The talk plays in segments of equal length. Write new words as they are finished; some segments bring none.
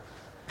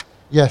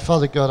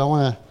Father God, I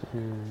want to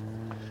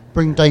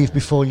bring Dave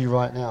before you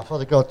right now.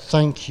 Father God,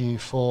 thank you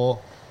for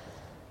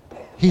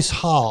his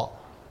heart.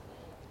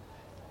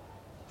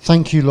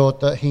 Thank you,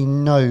 Lord, that he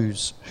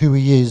knows who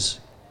he is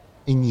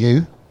in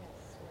you.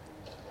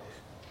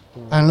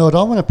 And Lord,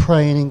 I want to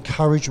pray an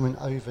encouragement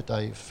over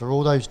Dave for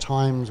all those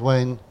times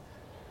when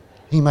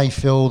he may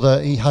feel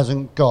that he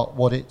hasn't got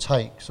what it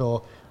takes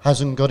or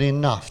hasn't got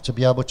enough to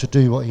be able to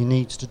do what he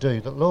needs to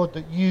do. That, Lord,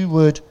 that you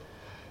would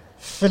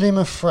fill him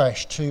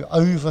afresh to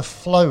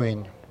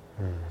overflowing.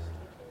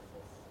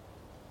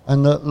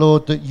 And that,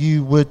 Lord, that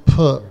you would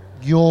put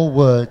your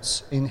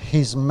words in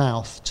his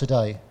mouth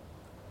today.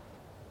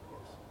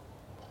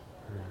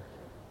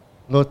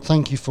 Lord,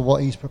 thank you for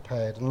what he's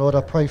prepared. And Lord,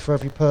 I pray for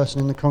every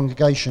person in the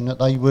congregation that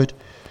they would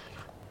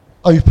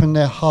open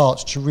their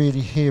hearts to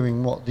really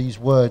hearing what these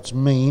words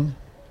mean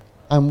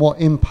and what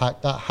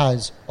impact that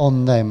has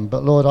on them.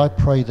 But Lord, I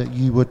pray that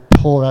you would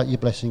pour out your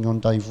blessing on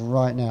Dave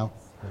right now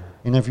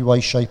in every way,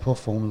 shape or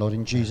form, Lord,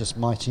 in Jesus'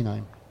 mighty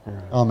name.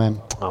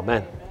 Amen.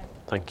 Amen.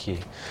 Thank you.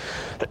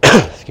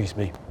 Excuse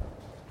me.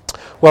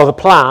 Well, the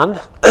plan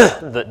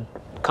that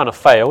kind of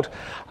failed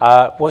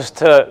was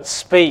to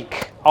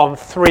speak on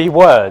 3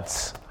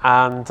 words,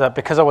 and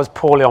because I was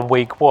poorly on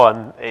week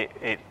 1,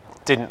 it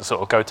didn't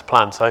sort of go to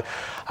plan. So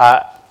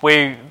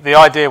the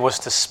idea was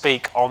to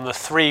speak on the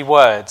 3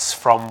 words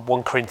from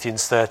 1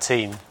 Corinthians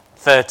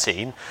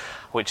 13,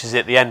 which is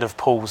at the end of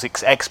Paul's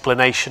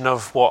explanation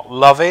of what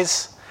love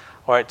is,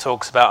 where it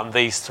talks about, and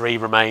these 3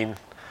 remain: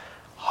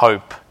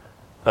 hope,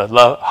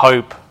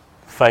 hope,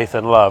 faith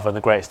and love, and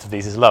the greatest of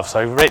these is love.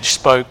 So Rich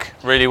spoke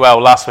really well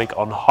last week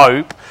on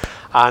hope,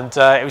 and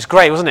it was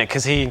great, wasn't it?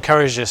 Because he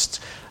encouraged us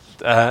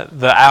that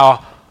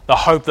the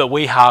hope that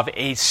we have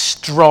is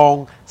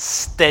strong,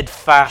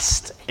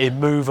 steadfast,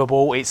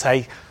 immovable. It's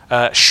a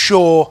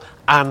sure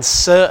and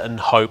certain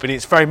hope, and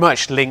it's very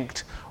much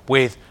linked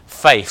with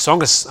faith. So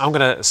I'm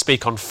going to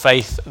speak on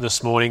faith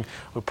this morning.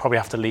 We'll probably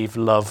have to leave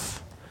love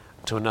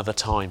to another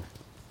time,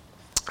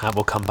 and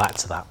we'll come back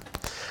to that.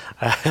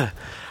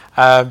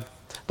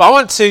 But I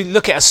want to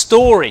look at a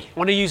story. I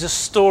want to use a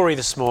story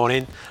this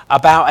morning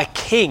about a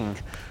king,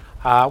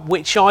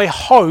 which I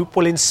hope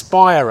will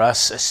inspire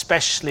us,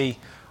 especially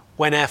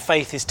when our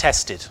faith is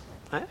tested.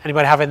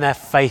 Anybody having their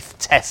faith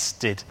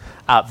tested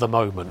at the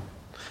moment?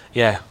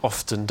 Yeah,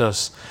 often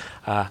does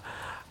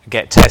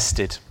get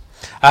tested.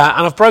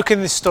 And I've broken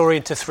this story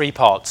into 3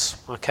 parts,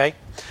 okay?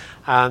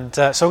 And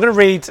so I'm going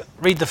to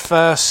read the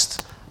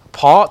first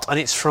part, and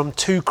it's from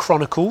 2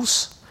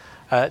 Chronicles,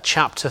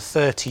 chapter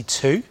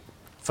 32,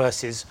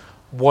 verses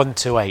 1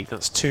 to 8.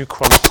 That's 2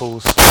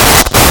 Chronicles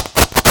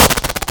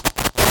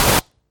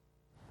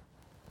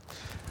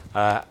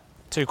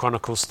 2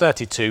 Chronicles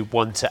 32,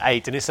 1 to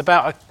 8. And it's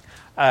about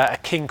a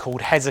king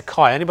called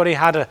Hezekiah. Anybody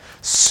had a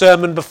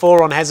sermon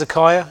before on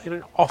Hezekiah? You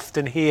don't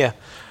often hear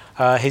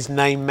his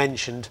name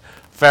mentioned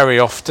very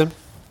often.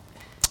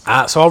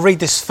 So I'll read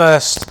this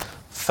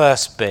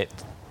first bit.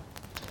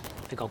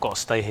 I think I've got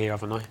to stay here,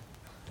 haven't I?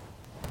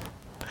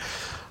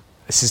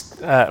 This is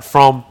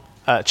from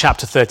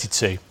chapter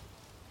 32.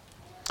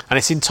 And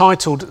it's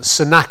entitled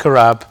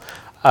Sennacherib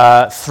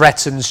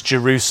Threatens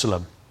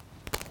Jerusalem.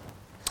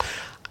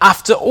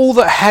 After all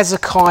that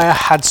Hezekiah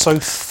had so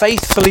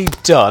faithfully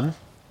done,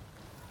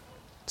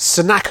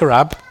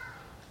 Sennacherib,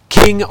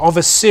 king of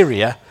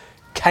Assyria,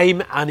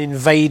 came and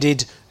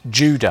invaded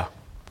Judah.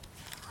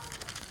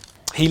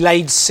 He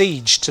laid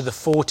siege to the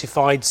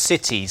fortified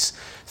cities,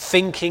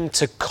 thinking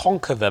to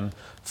conquer them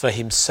for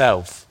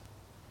himself.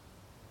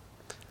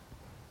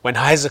 When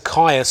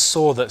Hezekiah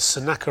saw that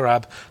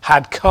Sennacherib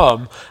had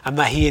come and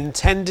that he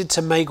intended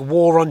to make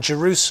war on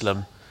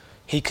Jerusalem,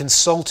 he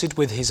consulted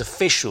with his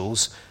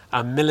officials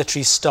and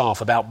military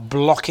staff about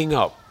blocking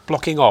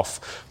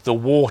off the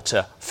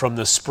water from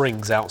the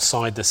springs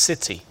outside the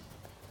city.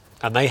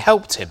 And they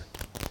helped him.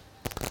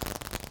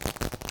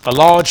 A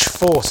large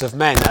force of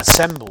men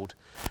assembled,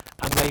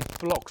 and they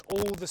blocked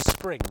all the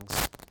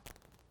springs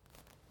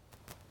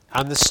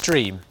and the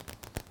stream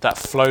that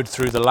flowed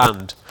through the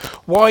land.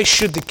 Why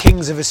should the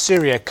kings of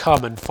Assyria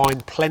come and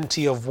find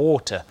plenty of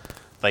water?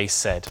 They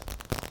said.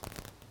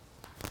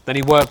 Then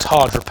he worked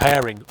hard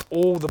repairing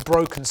all the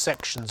broken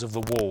sections of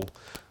the wall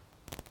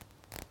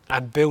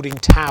and building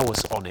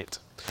towers on it.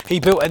 He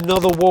built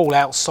another wall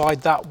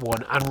outside that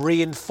one and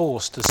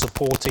reinforced the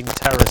supporting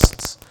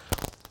terraces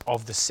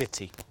of the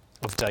city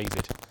of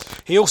David.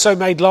 He also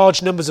made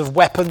large numbers of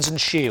weapons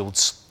and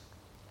shields.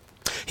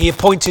 He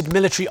appointed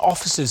military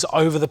officers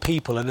over the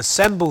people and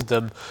assembled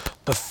them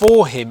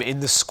before him in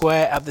the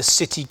square at the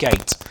city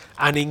gate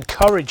and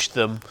encouraged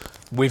them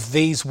with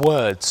these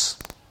words: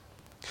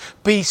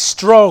 "Be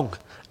strong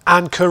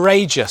and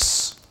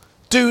courageous.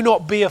 Do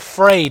not be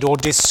afraid or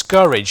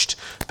discouraged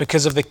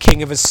because of the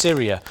king of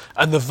Assyria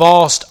and the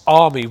vast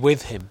army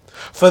with him.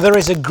 For there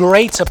is a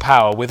greater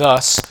power with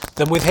us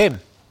than with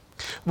him.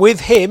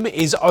 With him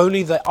is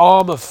only the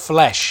arm of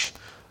flesh,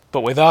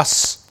 but with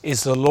us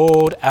is the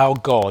Lord our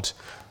God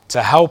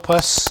to help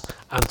us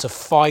and to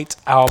fight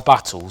our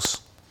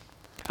battles."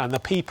 And the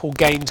people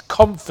gained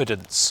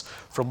confidence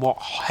from what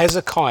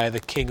Hezekiah, the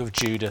king of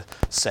Judah,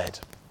 said.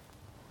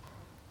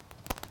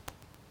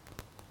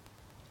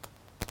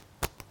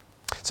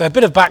 So a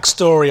bit of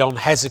backstory on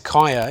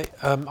Hezekiah.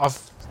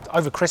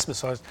 Over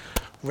Christmas I was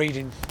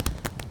reading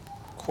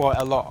quite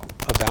a lot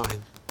about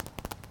him.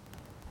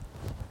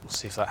 We'll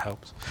see if that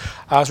helps.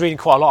 I was reading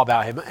quite a lot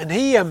about him, and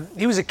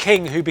he was a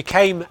king who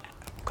became.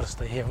 I've got to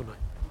stay here, haven't I?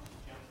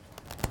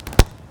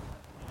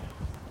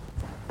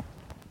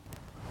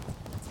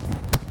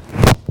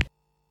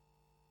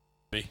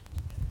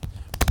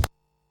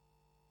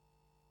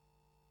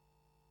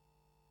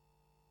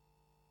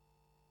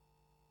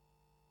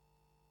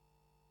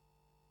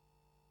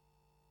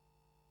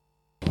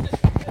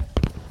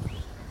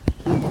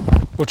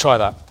 We'll try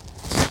that.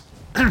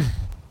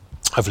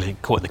 Hopefully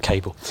caught in the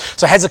cable.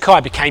 So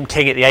Hezekiah became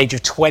king at the age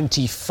of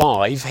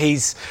 25.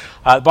 The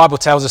Bible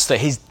tells us that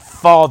his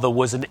father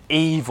was an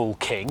evil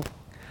king,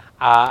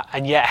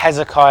 and yet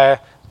Hezekiah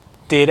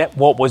did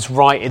what was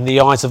right in the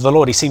eyes of the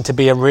Lord. He seemed to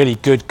be a really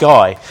good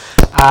guy.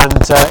 And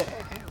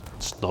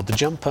it's not the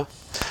jumper.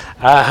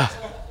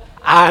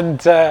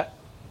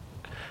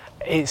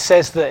 It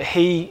says that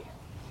he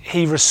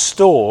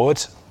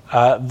restored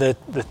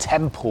the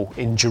temple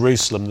in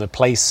Jerusalem, the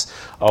place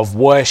of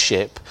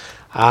worship,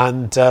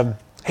 and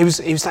he was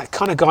that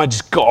kind of guy who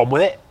just got on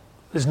with it.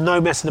 There's no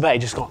messing about. He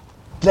just got,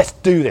 let's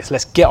do this,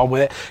 let's get on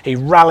with it. He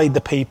rallied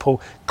the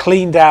people,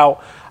 cleaned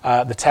out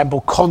the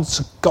temple,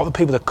 got the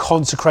people to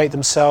consecrate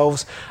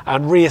themselves,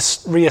 and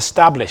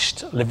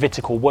re-established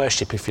Levitical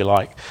worship, if you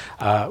like,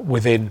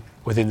 within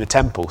the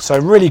temple. So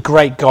really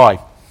great guy.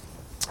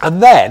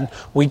 And then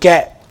we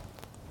get,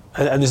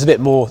 and there's a bit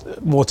more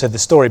to the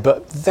story,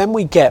 but then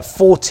we get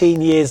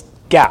 14 years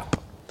gap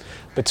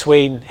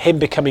between him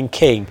becoming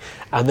king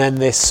and then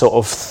this sort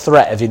of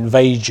threat of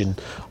invasion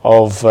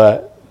of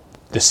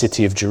the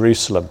city of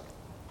Jerusalem.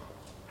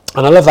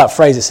 And I love that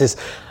phrase. It says,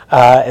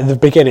 in the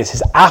beginning, it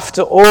says,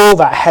 after all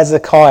that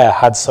Hezekiah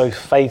had so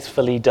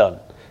faithfully done.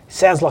 It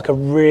sounds like a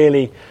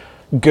really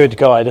good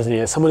guy, doesn't he?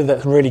 It's somebody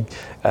that really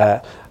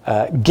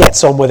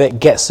gets on with it,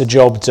 gets the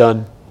job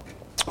done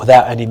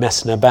without any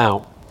messing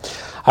about.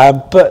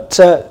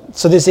 So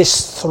there's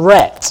this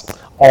threat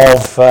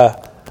of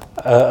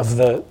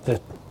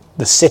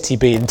the city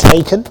being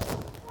taken,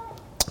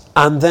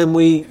 and then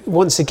we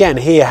once again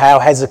hear how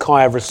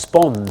Hezekiah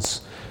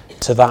responds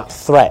to that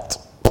threat.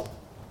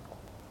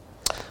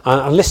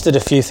 I listed a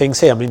few things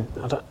here. I mean,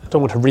 I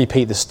don't want to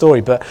repeat the story,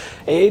 but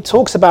it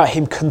talks about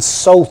him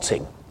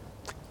consulting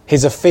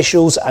his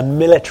officials and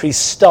military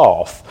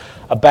staff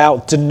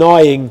about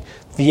denying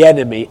the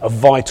enemy a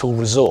vital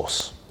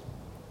resource,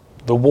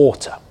 the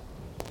water.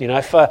 You know,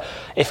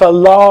 if a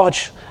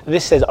large,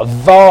 this says a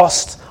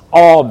vast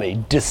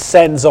army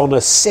descends on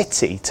a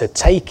city to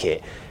take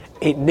it,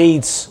 it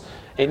needs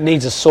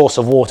a source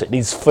of water. It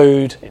needs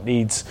food. It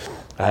needs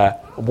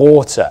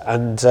water.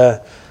 And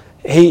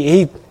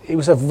it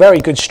was a very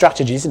good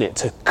strategy, isn't it,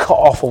 to cut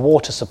off a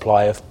water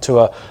supply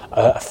to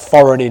a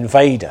foreign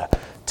invader,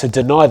 to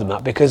deny them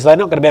that, because they're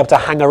not going to be able to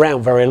hang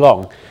around very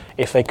long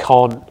if they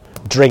can't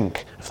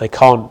drink, if they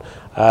can't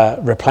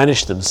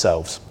replenish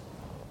themselves.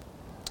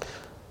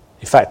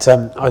 In fact,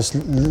 I was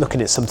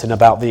looking at something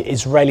about the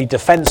Israeli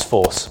Defence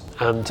Force,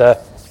 and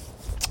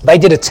they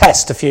did a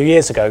test a few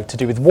years ago to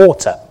do with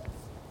water.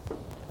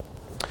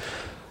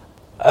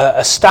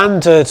 A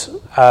standard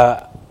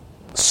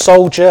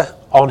soldier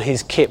on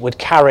his kit would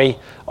carry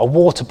a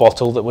water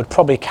bottle that would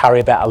probably carry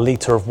about 1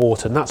 litre of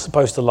water, and that's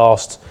supposed to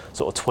last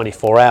sort of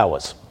 24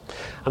 hours.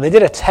 And they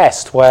did a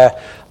test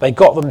where they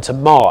got them to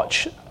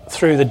march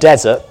through the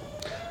desert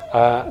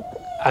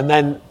and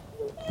then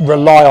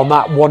rely on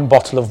that one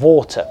bottle of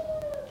water.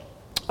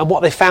 And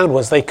what they found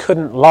was they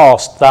couldn't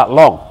last that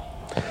long.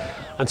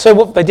 And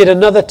so they did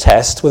another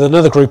test with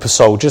another group of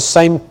soldiers,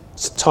 same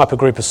type of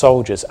group of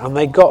soldiers, and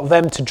they got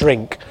them to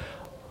drink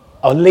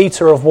 1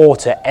 litre of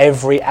water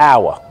every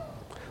hour,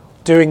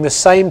 doing the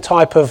same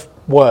type of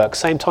work,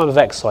 same type of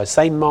exercise,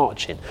 same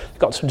marching. They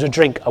got them to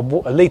drink a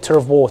litre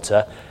of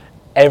water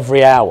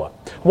every hour.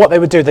 What they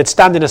would do, they'd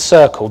stand in a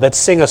circle, they'd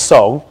sing a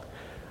song,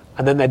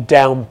 and then they'd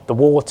down the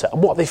water.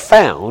 And what they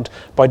found,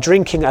 by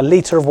drinking 1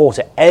 litre of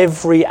water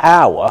every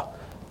hour,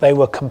 they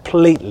were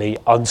completely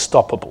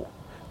unstoppable.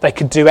 They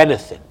could do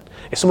anything.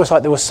 It's almost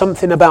like there was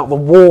something about the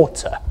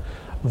water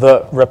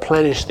that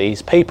replenished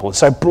these people. And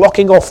so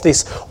blocking off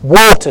this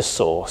water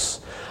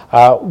source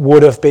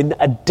would have been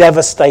a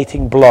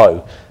devastating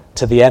blow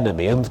to the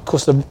enemy. And of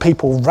course the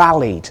people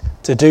rallied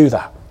to do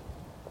that.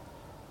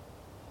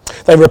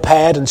 They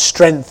repaired and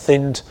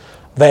strengthened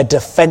their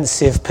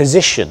defensive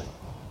position.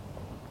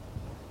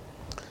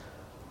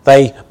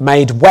 They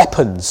made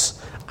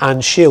weapons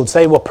and shields.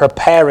 They were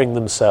preparing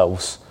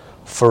themselves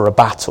for a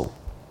battle.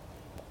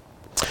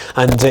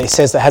 And it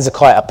says that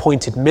Hezekiah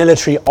appointed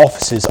military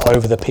officers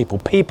over the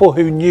people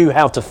who knew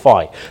how to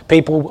fight,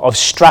 people of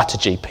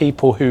strategy,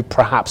 people who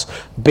perhaps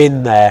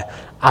been there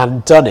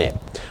and done it.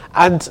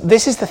 And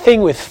this is the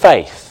thing with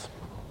faith.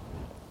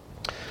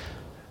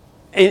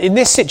 In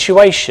this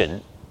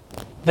situation,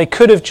 they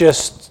could have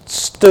just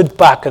stood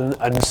back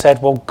and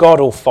said, well, God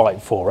will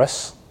fight for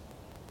us.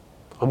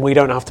 and we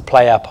don't have to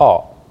play our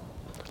part.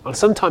 And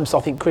sometimes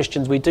I think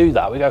Christians, we do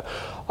that. We go,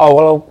 oh,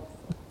 well,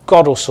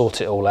 God will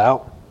sort it all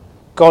out.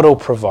 God will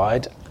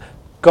provide.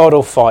 God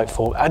will fight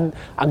for it.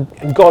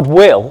 And God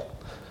will.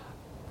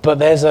 But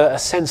there's a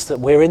sense that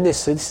we're in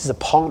this. This is a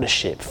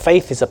partnership.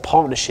 Faith is a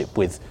partnership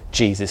with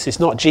Jesus. It's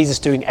not Jesus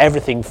doing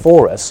everything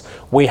for us.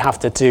 We have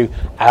to do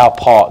our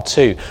part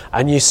too.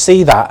 And you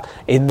see that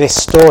in this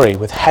story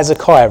with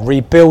Hezekiah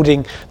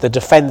rebuilding the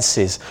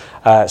defences,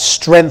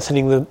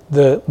 strengthening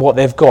the what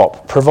they've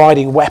got,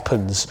 providing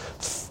weapons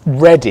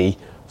ready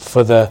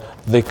for the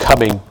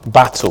coming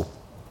battle.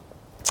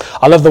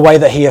 I love the way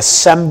that he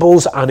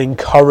assembles and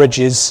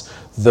encourages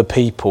the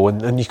people,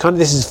 and you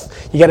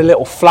get a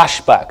little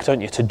flashback, don't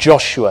you, to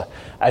Joshua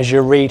as you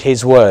read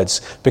his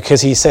words,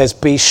 because he says,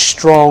 "Be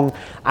strong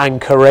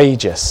and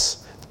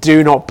courageous.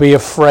 Do not be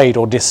afraid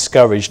or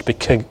discouraged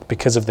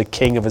because of the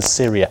king of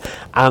Assyria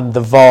and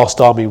the vast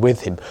army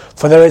with him.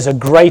 For there is a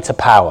greater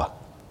power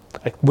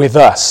with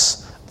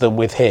us than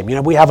with him." You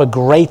know, we have a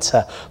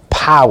greater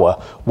power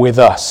with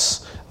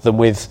us than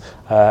with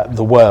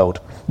the world.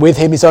 With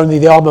him is only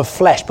the arm of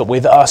flesh, but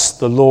with us,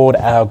 the Lord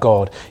our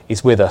God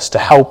is with us to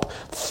help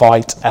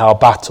fight our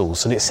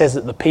battles. And it says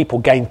that the people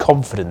gain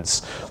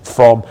confidence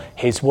from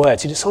his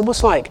words. It's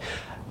almost like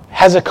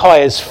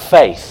Hezekiah's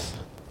faith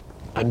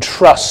and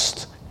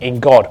trust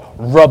in God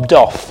rubbed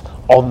off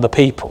on the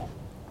people.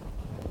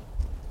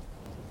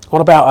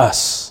 What about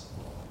us?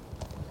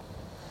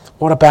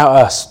 What about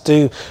us?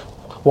 Do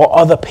what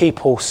other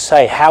people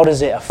say, how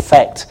does it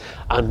affect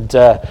and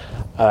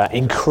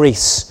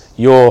increase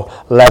your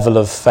level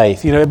of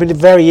faith? You know, it'd been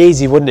very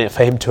easy, wouldn't it,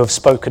 for him to have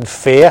spoken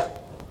fear.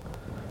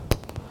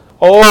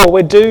 Oh,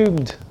 we're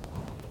doomed.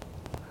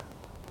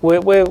 We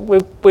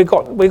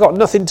got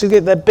nothing to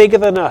give. They're bigger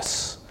than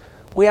us.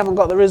 We haven't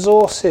got the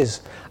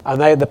resources,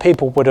 and the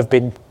people would have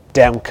been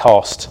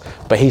downcast.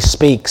 But he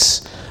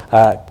speaks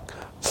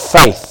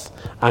faith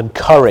and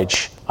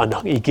courage, and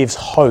he gives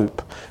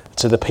hope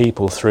to the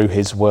people through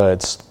his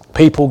words.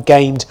 People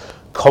gained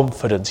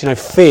confidence. You know,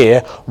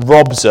 fear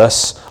robs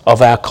us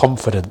of our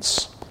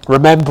confidence.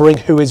 Remembering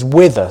who is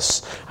with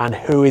us and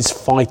who is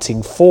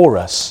fighting for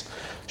us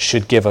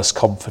should give us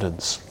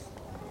confidence.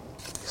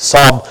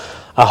 Psalm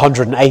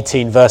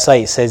 118 verse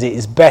 8 says, "It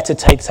is better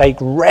to take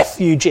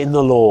refuge in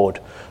the Lord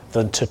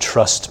than to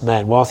trust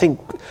men." Well, I think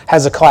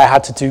Hezekiah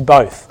had to do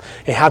both.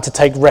 He had to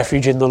take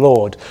refuge in the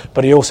Lord,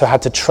 but he also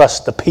had to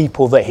trust the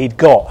people that he'd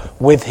got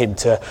with him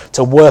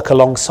to work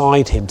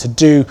alongside him, to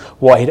do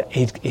what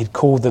he'd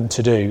called them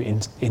to do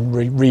in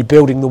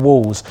rebuilding the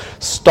walls,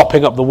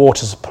 stopping up the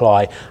water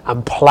supply,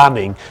 and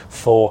planning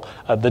for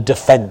the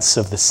defence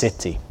of the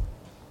city.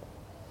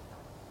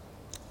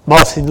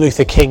 Martin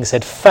Luther King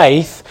said,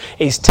 "Faith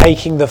is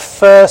taking the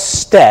first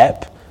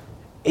step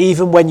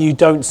even when you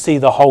don't see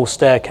the whole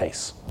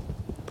staircase."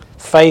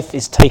 Faith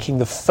is taking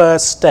the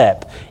first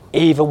step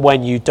even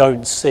when you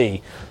don't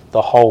see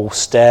the whole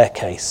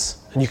staircase.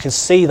 And you can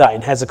see that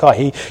in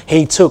Hezekiah.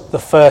 He took the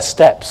first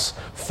steps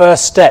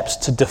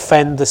to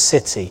defend the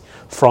city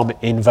from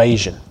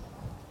invasion.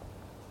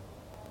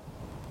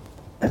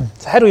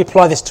 So how do we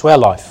apply this to our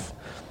life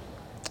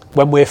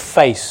when we're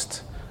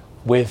faced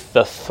with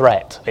the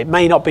threat? It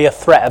may not be a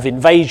threat of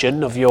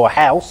invasion of your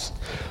house,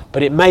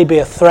 but it may be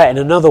a threat in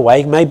another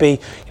way. Maybe,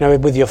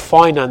 with your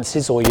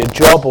finances or your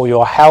job or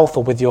your health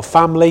or with your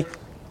family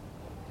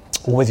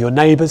or with your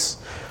neighbours.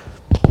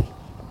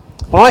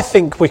 Well, I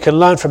think we can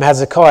learn from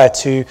Hezekiah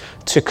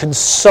to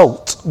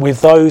consult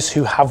with those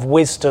who have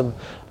wisdom,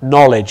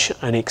 knowledge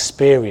and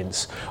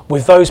experience,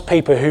 with those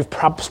people who've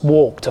perhaps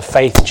walked a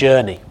faith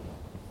journey,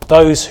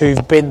 those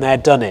who've been there,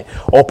 done it,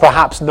 or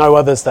perhaps know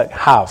others that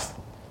have.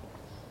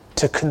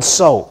 To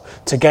consult,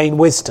 to gain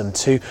wisdom,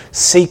 to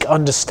seek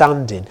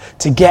understanding,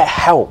 to get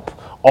help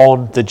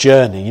on the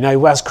journey.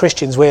 As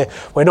Christians, we're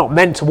not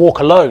meant to walk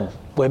alone.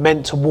 We're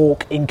meant to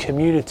walk in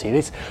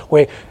community.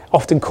 We're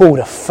often called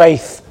a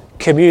faith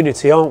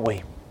community, aren't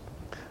we?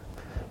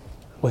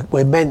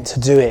 We're meant to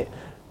do it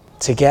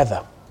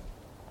together.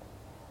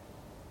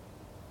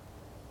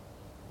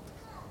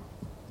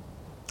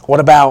 What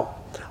about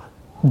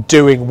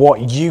doing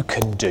what you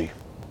can do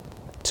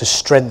to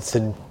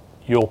strengthen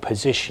your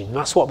position?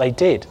 That's what they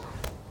did.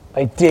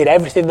 They did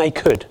everything they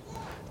could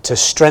to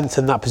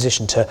strengthen that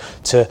position,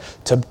 to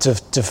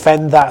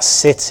defend that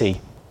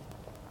city.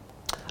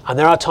 And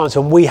there are times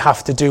when we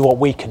have to do what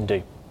we can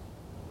do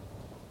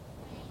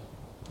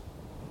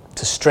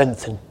to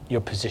strengthen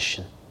your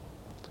position.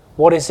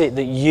 What is it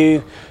that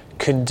you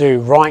can do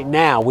right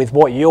now with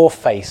what you're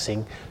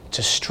facing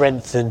to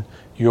strengthen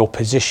your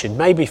position?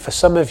 Maybe for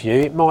some of you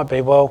it might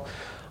be, well,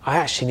 I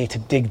actually need to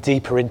dig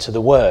deeper into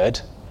the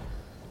Word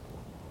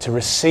to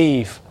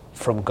receive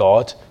from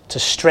God, to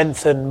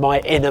strengthen my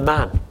inner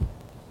man,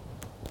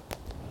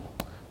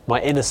 my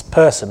inner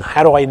person.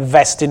 How do I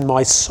invest in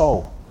my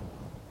soul?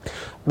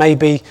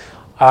 Maybe,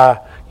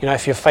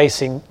 if you're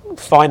facing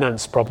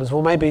finance problems,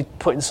 well, maybe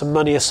putting some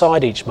money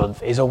aside each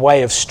month is a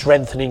way of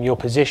strengthening your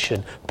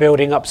position,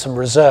 building up some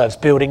reserves,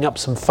 building up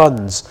some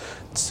funds,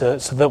 so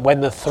that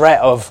when the threat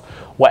of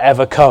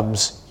whatever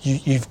comes,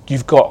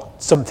 you've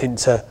got something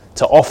to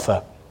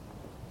offer.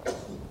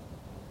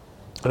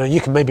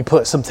 You can maybe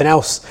put something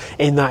else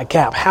in that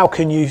gap. How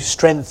can you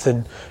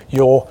strengthen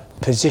your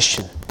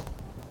position?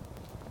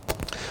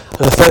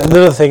 And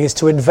another thing is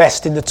to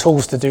invest in the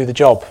tools to do the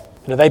job.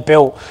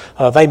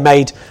 They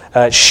made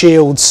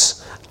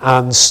shields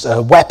and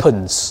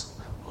weapons.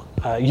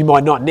 You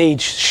might not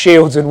need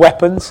shields and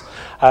weapons,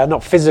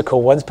 not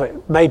physical ones,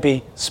 but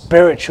maybe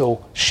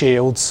spiritual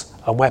shields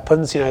and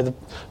weapons.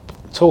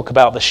 Talk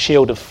about the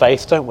shield of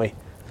faith, don't we?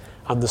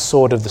 And the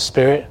sword of the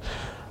Spirit.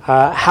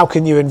 How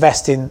can you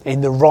invest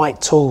in the right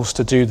tools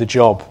to do the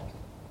job?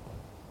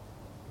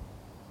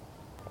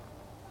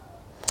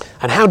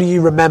 And how do you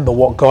remember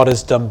what God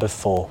has done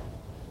before?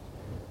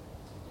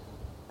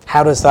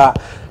 How does that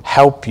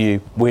help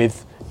you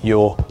with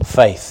your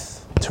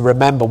faith? To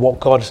remember what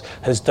God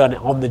has done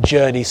on the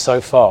journey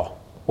so far,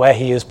 where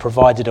he has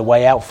provided a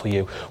way out for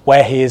you,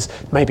 where he has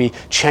maybe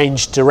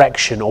changed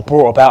direction or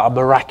brought about a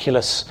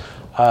miraculous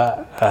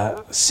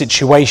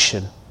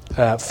situation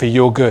for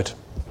your good.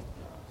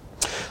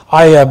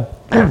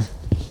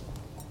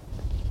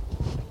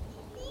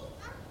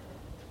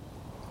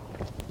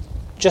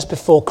 Just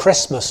before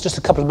Christmas, just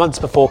a couple of months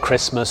before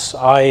Christmas,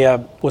 I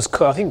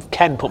think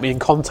Ken put me in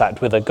contact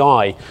with a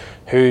guy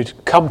who'd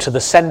come to the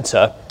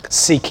centre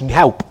seeking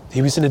help.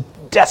 He was in a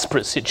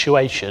desperate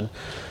situation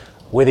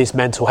with his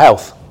mental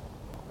health.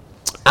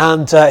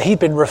 And he'd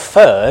been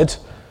referred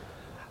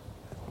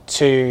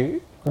to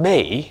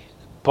me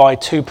by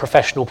two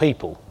professional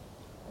people.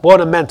 One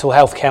a mental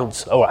health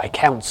counsellor, or a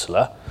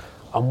counsellor,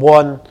 and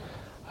one,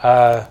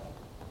 I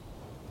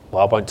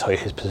won't tell you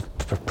his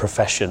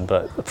profession,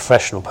 but a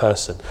professional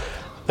person.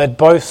 They'd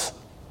both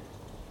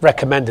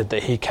recommended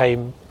that he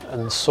came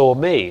and saw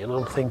me, and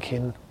I'm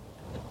thinking,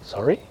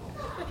 sorry?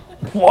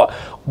 What?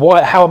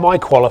 How am I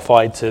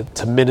qualified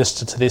to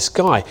minister to this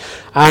guy?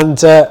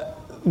 And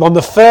on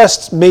the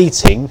first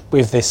meeting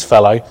with this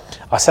fellow,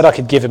 I said I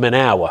could give him an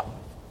hour.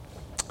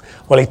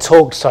 Well, he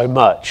talked so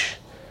much,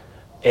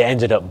 it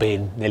ended up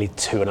being nearly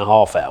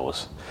 2.5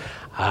 hours.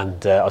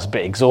 And I was a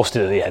bit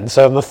exhausted at the end.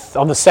 So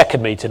on the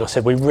second meeting, I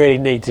said, we really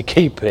need to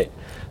keep it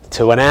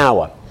to an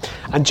hour.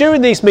 And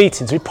during these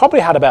meetings, we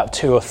probably had about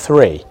 2 or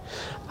 3.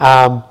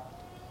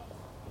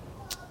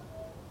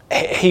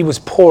 He was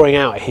pouring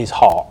out his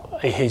heart,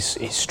 his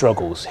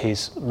struggles,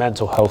 his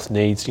mental health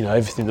needs,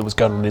 everything that was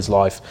going on in his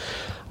life.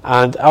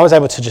 And I was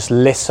able to just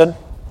listen.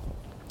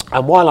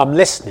 And while I'm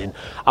listening,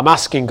 I'm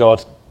asking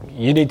God,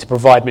 you need to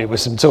provide me with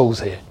some tools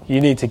here.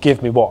 You need to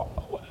give me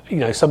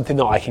something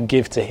that I can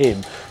give to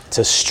him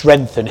to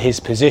strengthen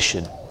his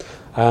position.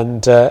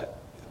 And the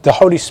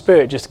Holy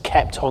Spirit just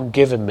kept on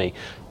giving me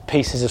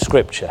pieces of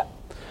scripture,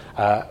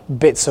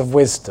 bits of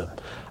wisdom,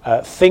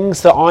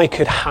 things that I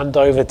could hand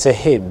over to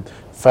him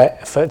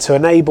to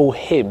enable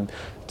him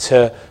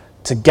to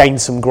gain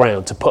some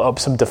ground, to put up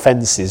some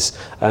defences,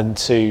 and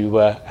to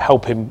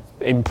help him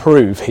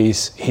improve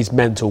his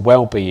mental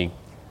well-being.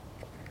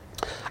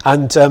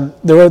 And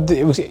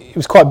it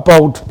was quite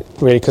bold,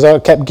 really, because I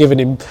kept giving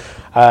him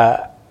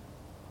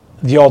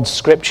the odd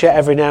scripture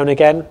every now and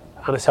again,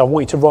 and I said, I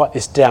want you to write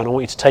this down, I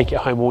want you to take it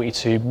home, I want you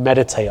to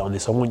meditate on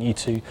this, I want you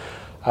to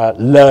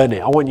learn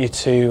it, I want you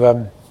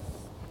to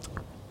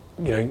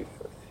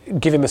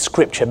give him a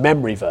scripture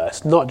memory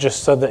verse, not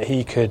just so that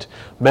he could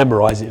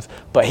memorise it,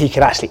 but he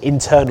could actually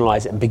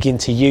internalise it and begin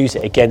to use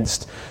it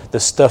against the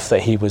stuff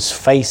that he was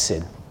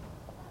facing.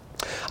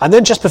 And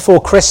then just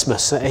before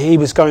Christmas, he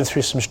was going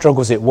through some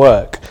struggles at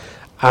work,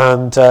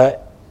 and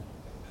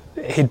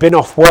he'd been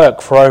off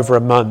work for over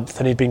a month,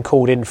 and he'd been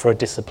called in for a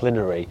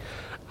disciplinary,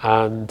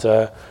 and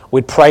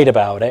we'd prayed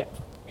about it.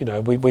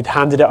 We'd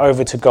handed it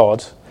over to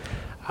God,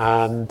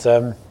 and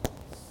a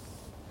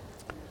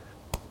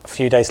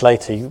few days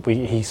later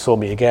he saw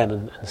me again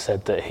and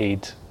said that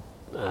he'd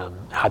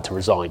had to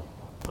resign.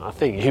 I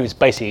think he was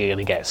basically going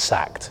to get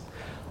sacked,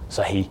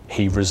 so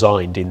he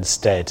resigned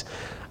instead.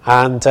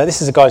 And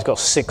this is a guy who's got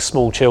 6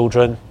 small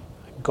children,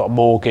 got a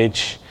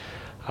mortgage,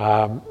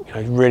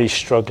 really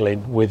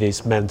struggling with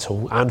his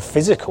mental and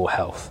physical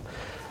health.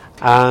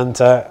 And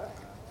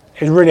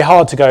it was really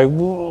hard to go,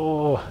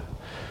 whoa,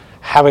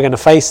 how are we going to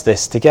face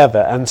this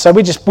together? And so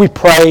we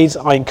prayed,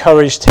 I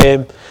encouraged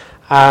him,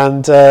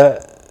 and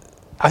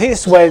I think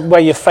this is where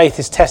your faith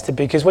is tested,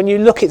 because when you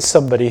look at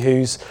somebody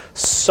who's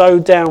so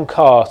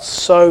downcast,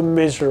 so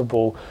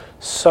miserable,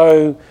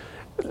 so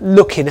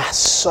looking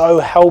so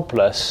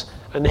helpless,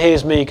 and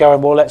here's me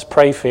going, well, let's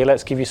pray for you,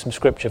 let's give you some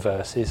scripture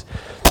verses.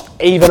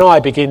 Even I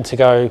begin to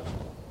go,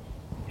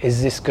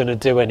 is this going to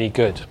do any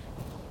good?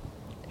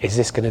 Is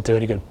this going to do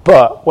any good?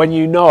 But when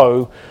you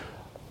know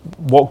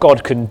what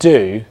God can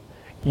do,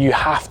 you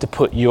have to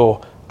put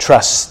your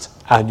trust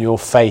and your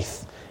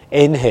faith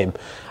in him.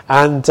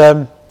 And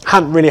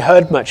hadn't really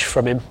heard much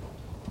from him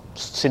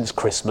since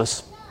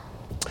Christmas.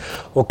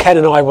 Well, Ken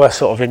and I were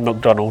sort of in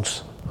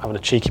McDonald's, having a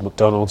cheeky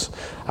McDonald's,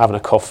 having a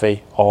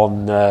coffee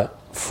on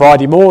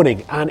Friday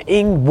morning, and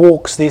in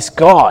walks this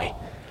guy,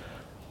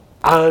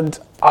 and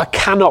I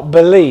cannot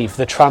believe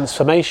the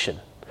transformation.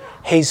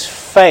 His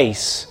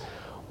face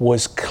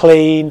was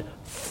clean,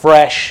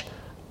 fresh,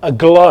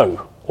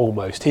 aglow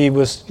almost. He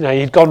was,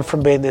 he'd gone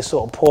from being this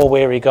sort of poor,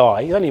 weary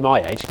guy. He's only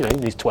my age,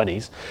 in his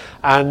 20s.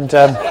 And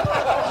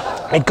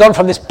he'd gone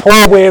from this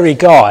poor, weary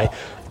guy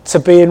to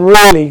being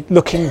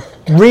looking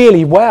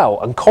really well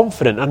and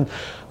confident. And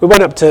we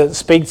went up to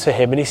speak to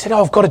him and he said,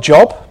 I've got a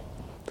job.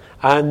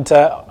 And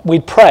we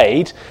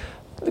prayed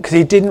because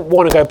he didn't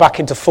want to go back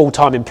into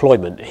full-time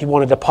employment. He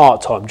wanted a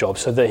part-time job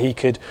so that he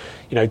could,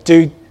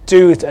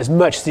 do as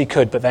much as he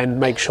could, but then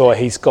make sure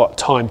he's got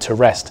time to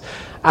rest.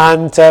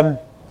 And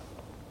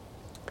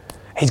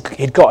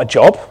he'd got a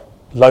job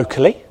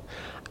locally,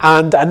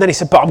 and then he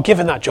said, but I'm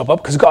giving that job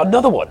up because I've got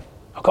another one.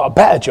 I've got a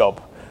better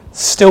job,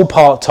 still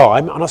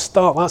part-time, and I'll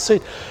start that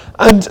soon.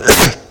 And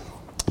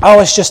I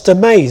was just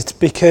amazed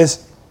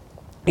because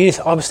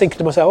I was thinking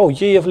to myself, oh,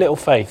 ye of little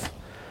faith.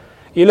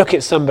 You look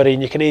at somebody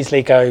and you can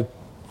easily go,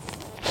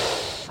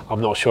 I'm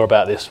not sure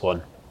about this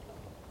one.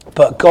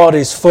 But God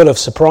is full of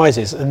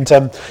surprises. And,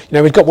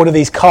 we've got one of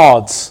these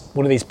cards,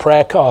 one of these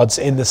prayer cards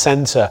in the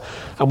centre.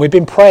 And we've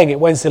been praying at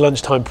Wednesday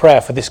lunchtime prayer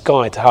for this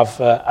guy to have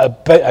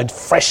a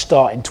fresh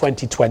start in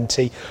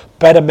 2020,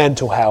 better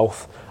mental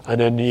health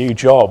and a new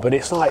job. And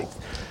it's like,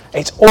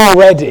 it's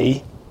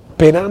already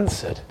been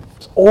answered.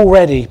 It's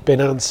already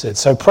been answered.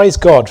 So praise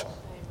God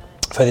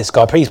for this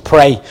guy. Please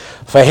pray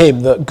for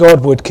him that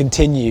God would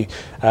continue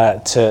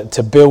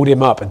to build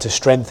him up and to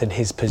strengthen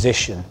his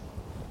position.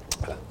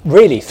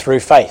 Really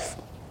through faith,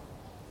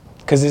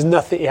 because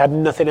he had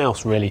nothing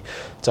else really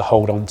to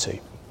hold on to.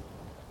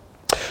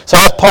 So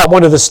that's part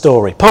one of the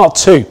story. Part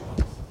two,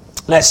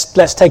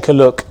 let's take a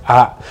look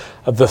at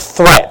the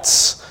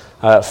threats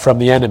from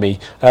the enemy.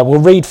 We'll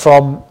read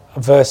from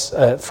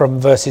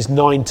verses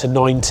 9 to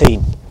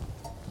 19.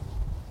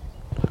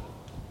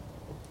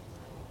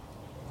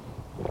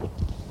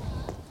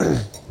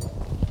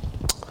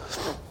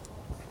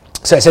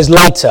 So it says,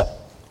 later,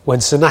 when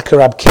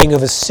Sennacherib, king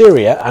of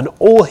Assyria, and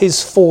all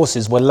his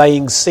forces were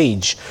laying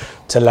siege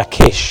to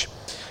Lachish,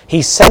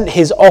 he sent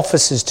his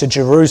officers to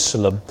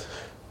Jerusalem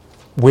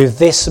with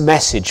this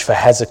message for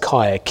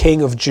Hezekiah,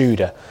 king of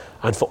Judah,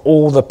 and for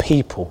all the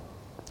people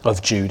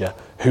of Judah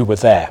who were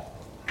there.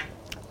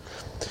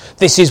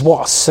 This is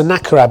what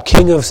Sennacherib,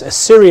 king of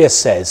Assyria,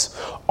 says.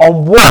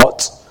 On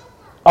what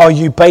are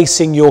you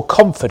basing your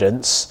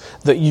confidence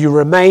that you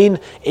remain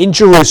in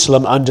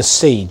Jerusalem under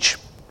siege?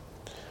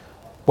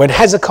 When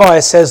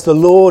Hezekiah says the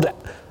Lord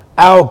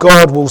our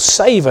God will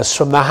save us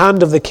from the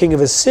hand of the king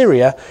of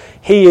Assyria,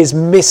 he is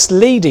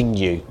misleading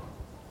you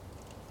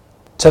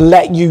to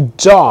let you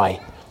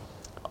die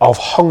of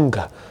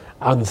hunger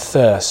and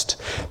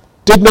thirst.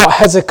 Did not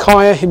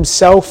Hezekiah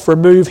himself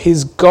remove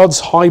his God's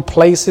high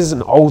places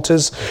and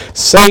altars,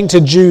 saying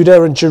to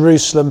Judah and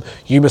Jerusalem,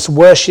 you must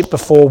worship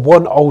before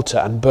one altar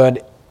and burn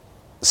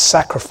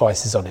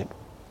sacrifices on it?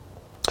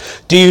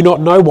 Do you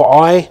not know what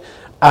I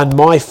and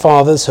my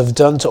fathers have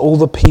done to all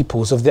the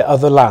peoples of the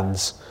other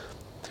lands?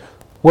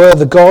 Were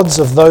the gods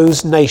of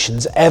those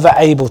nations ever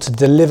able to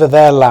deliver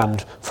their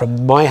land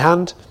from my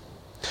hand?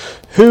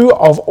 Who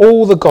of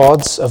all the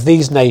gods of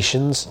these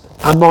nations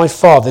and my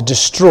father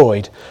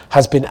destroyed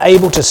has been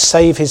able to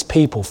save his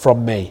people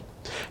from me?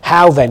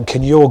 How then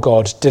can your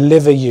God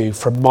deliver you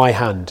from my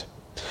hand?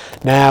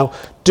 Now,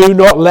 do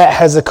not let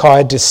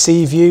Hezekiah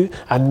deceive you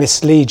and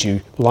mislead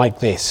you like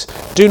this.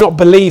 Do not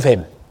believe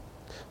him,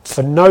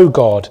 for no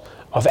God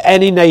of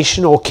any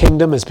nation or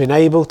kingdom has been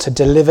able to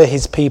deliver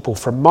his people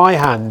from my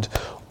hand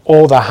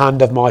or the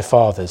hand of my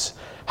fathers.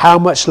 How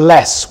much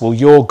less will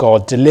your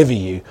God deliver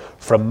you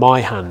from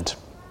my hand?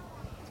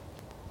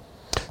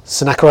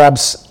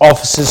 Sennacherib's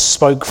officers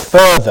spoke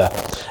further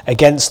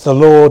against the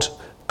Lord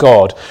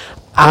God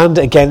and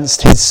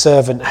against his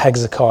servant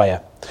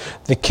Hezekiah.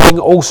 The king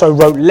also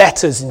wrote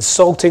letters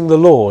insulting the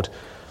Lord,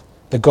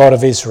 the God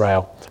of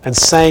Israel, and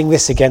saying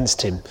this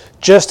against him: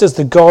 just as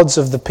the gods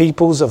of the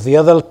peoples of the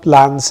other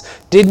lands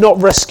did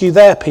not rescue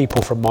their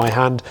people from my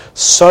hand,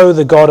 so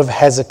the God of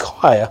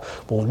Hezekiah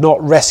will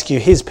not rescue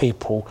his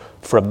people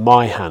from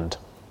my hand.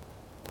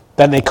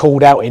 Then they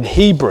called out in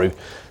Hebrew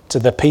to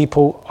the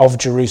people of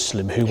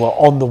Jerusalem who were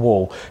on the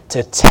wall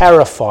to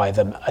terrify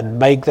them and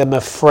make them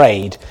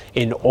afraid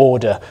in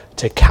order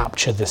to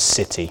capture the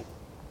city.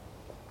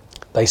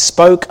 They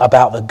spoke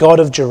about the God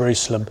of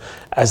Jerusalem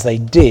as they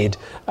did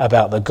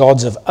about the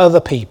gods of other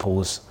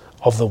peoples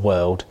of the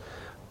world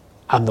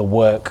and the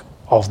work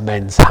of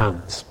men's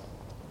hands.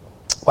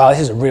 Wow, this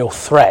is a real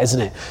threat,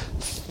 isn't it?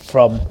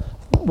 From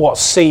what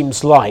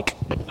seems like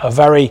a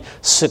very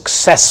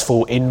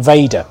successful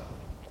invader.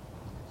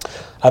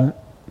 I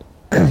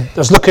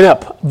was looking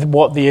up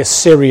what the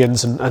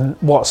Assyrians and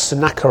what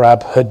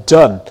Sennacherib had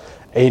done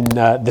in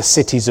the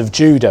cities of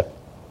Judah.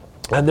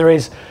 And there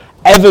is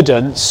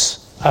evidence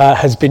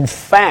has been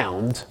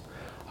found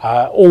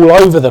all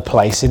over the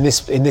place in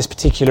this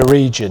particular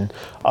region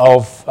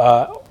of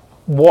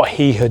what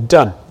he had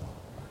done.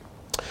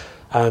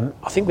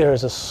 I think there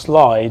is a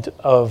slide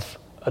of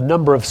a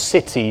number of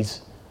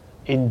cities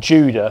in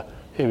Judah.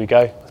 Here we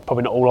go. It's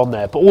probably not all on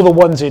there, but all the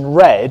ones in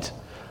red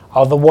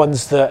are the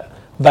ones that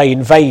they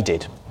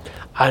invaded.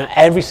 And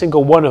every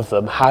single one of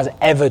them has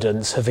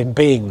evidence of him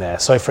being there.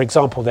 So, for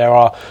example, there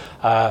are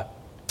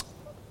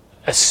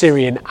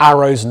Assyrian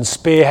arrows and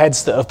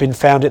spearheads that have been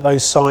found at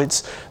those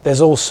sites.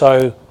 There's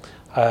also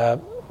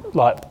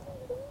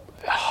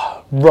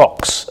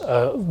rocks,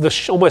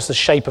 almost the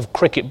shape of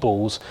cricket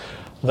balls,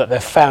 that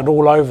they've found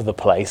all over the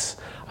place.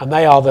 And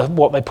they are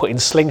what they put in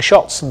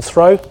slingshots and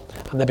throw.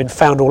 And they've been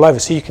found all over.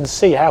 So you can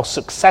see how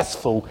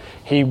successful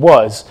he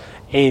was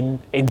in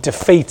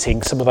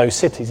defeating some of those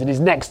cities. And his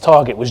next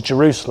target was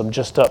Jerusalem,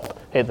 just up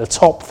at the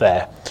top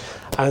there.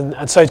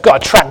 And so he's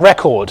got a track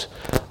record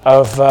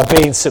of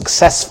being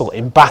successful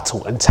in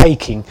battle and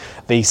taking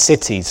these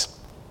cities.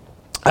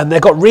 And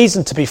they've got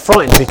reason to be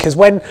frightened, because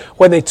when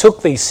they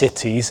took these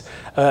cities,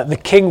 the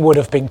king would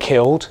have been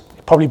killed,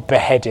 probably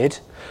beheaded.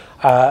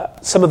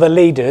 Some of the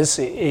leaders,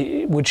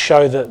 it would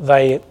show that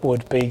they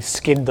would be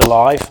skinned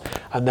alive,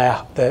 and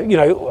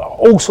they're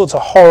all sorts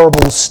of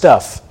horrible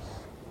stuff.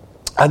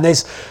 And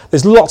there's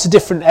lots of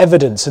different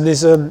evidence, and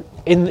there's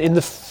in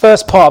the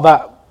first part of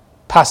that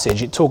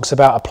passage, it talks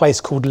about a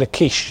place called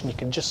Lachish, and you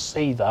can just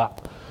see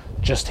that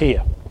just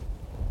here,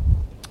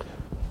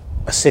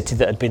 a city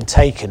that had been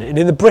taken. And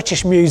in the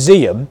British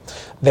Museum,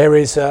 there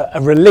is a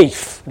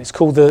relief. It's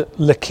called the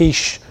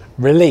Lachish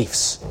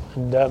Reliefs,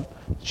 and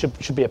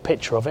should be a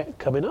picture of it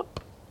coming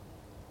up.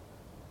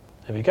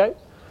 There we go.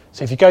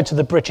 So if you go to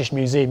the British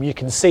Museum, you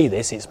can see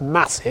this. It's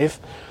massive,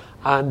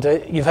 and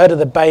you've heard of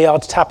the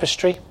Bayard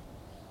Tapestry.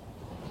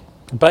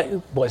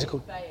 What is it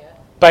called?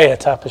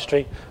 Bayard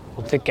Tapestry.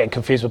 I'm getting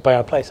confused with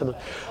Bayard Place, aren't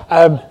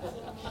I?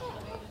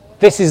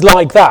 This is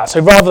like that. So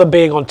rather than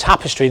being on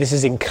tapestry, this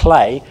is in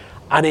clay,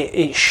 and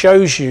it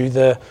shows you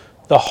the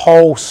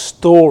whole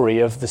story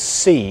of the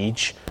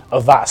siege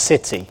of that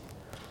city,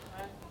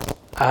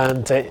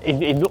 and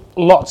in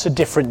lots of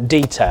different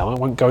detail. I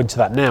won't go into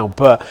that now,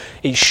 but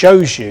it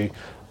shows you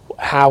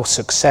how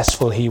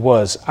successful he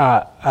was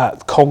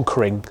at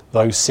conquering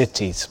those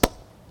cities.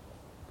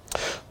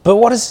 But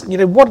what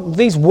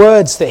these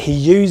words that he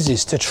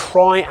uses to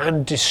try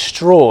and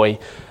destroy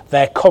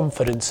their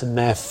confidence and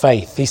their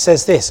faith. He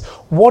says this: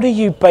 what are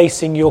you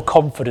basing your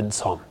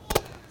confidence on?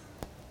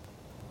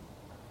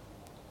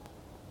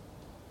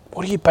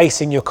 What are you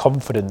basing your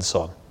confidence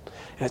on?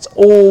 And it's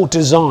all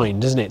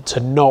designed, isn't it, to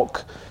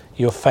knock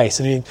your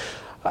faith. I mean,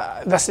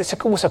 it's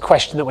almost a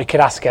question that we could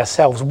ask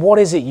ourselves. What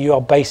is it you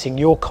are basing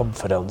your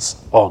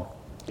confidence on?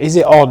 Is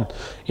it on,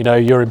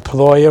 your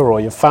employer or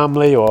your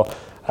family or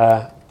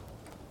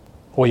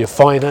your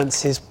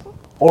finances?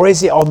 Or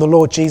is it on the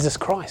Lord Jesus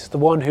Christ, the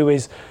one who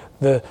is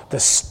the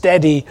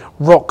steady,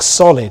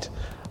 rock-solid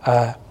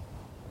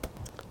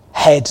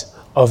head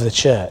of the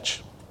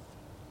church?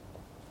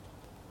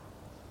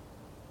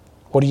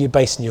 What are you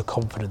basing your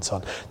confidence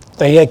on?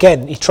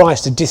 He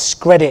tries to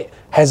discredit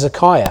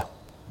Hezekiah,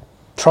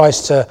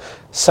 tries to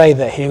say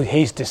that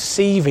he's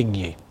deceiving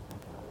you.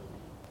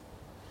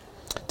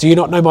 Do you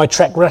not know my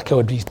track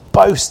record? He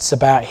boasts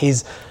about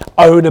his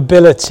own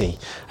ability,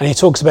 and he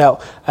talks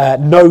about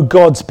no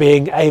gods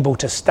being able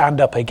to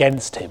stand up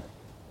against him.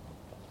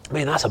 I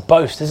mean, that's a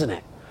boast, isn't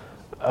it?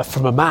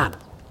 From a man.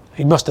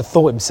 He must have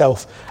thought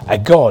himself a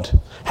god.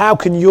 How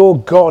can your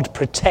God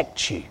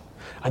protect you?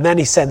 And then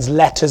he sends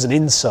letters and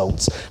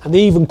insults, and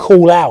they even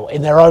call out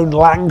in their own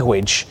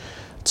language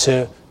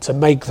to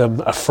make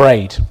them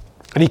afraid.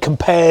 And he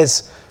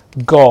compares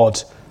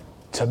God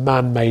to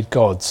man-made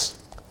gods.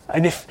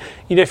 And if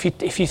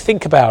you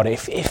think about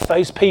it, if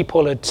those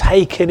people had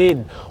taken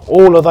in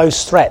all of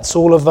those threats,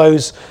 all of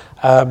those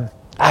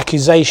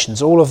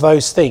accusations, all of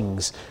those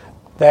things,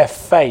 their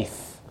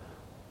faith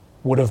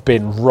would have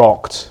been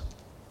rocked.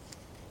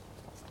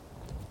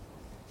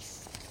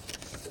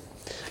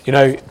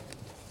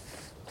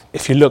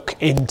 If you look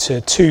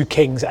into 2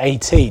 Kings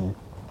 18,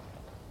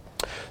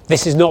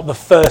 this is not the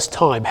first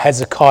time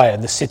Hezekiah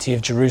and the city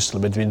of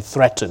Jerusalem had been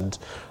threatened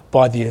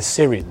by the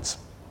Assyrians.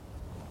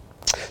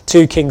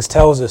 2 Kings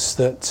tells us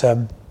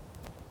that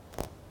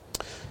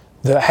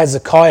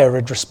Hezekiah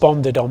had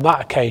responded on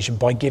that occasion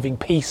by giving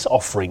peace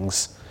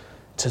offerings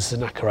to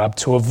Sennacherib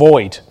to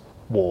avoid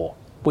war,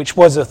 which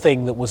was a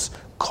thing that was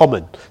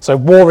common. So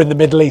war in the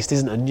Middle East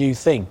isn't a new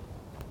thing.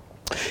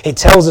 It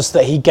tells us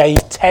that he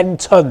gave 10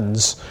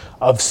 tons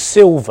of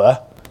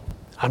silver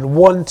and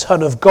 1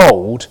 ton of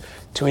gold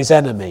to his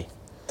enemy.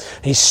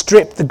 He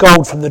stripped the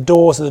gold from the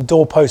doors and the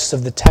doorposts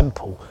of the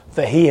temple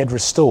that he had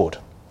restored.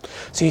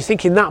 So you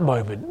think in that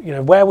moment,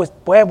 where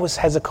was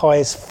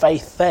Hezekiah's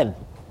faith then?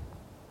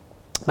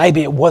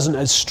 Maybe it wasn't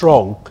as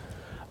strong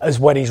as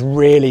when he's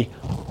really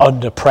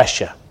under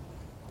pressure.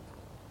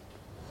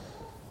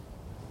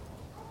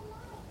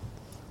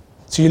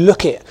 So you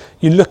look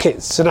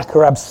at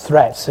Sennacherib's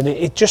threats, and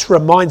it just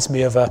reminds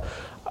me of a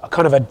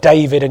kind of a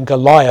David and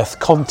Goliath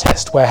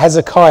contest where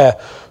Hezekiah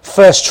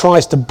first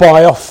tries to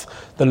buy off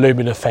the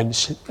looming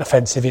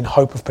offensive in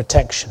hope of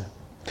protection.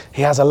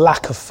 He has a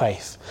lack of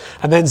faith.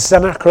 And then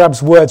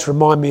Sennacherib's words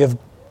remind me of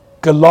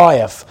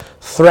Goliath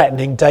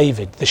threatening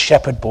David, the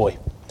shepherd boy.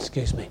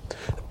 Excuse me.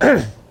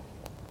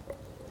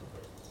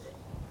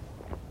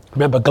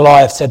 Remember,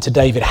 Goliath said to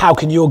David, "How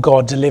can your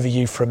God deliver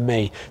you from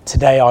me?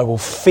 Today I will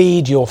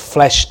feed your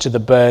flesh to the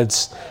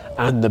birds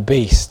and the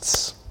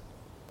beasts."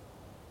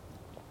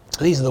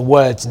 These are the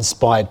words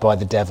inspired by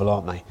the devil,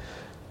 aren't they?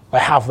 They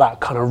have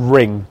that kind of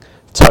ring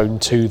tone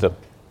to them.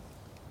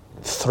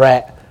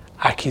 Threat,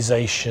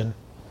 accusation,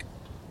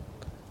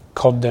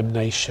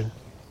 condemnation.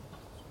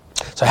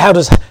 So how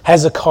does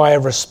Hezekiah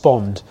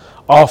respond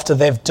after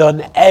they've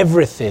done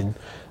everything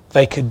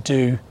they could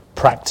do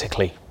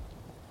practically?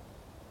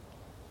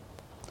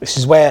 This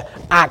is where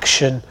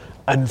action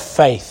and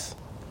faith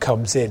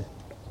comes in.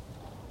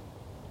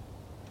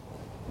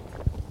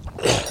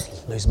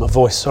 Lose my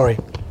voice, sorry.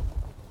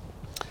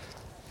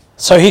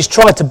 So he's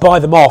tried to buy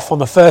them off on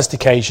the first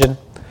occasion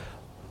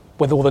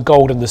with all the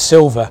gold and the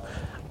silver,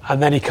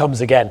 and then he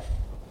comes again.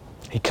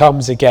 He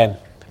comes again.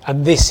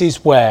 And this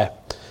is where,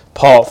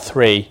 part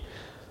 3,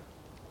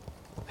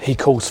 he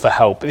calls for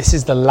help. This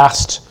is the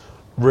last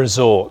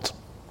resort.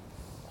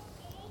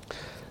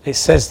 It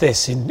says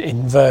this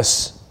in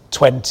verse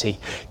 20.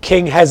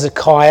 King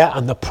Hezekiah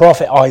and the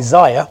prophet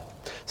Isaiah,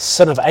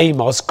 son of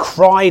Amos,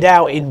 cried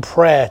out in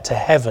prayer to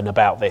heaven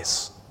about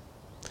this.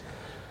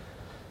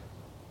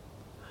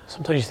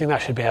 Sometimes you think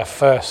that should be our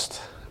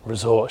first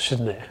resort,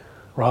 shouldn't it?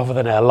 Rather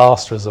than our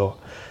last resort.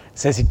 It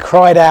says he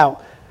cried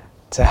out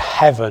to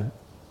heaven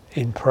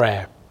in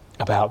prayer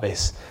about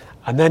this.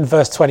 And then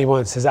verse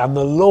 21 says, and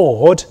the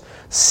Lord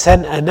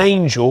sent an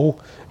angel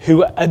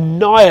who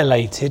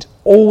annihilated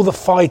all the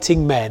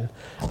fighting men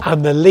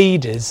and the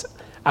leaders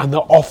and the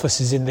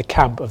officers in the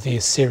camp of the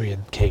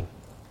Assyrian king.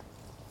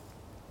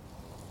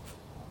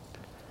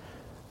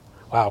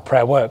 Wow,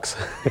 prayer works.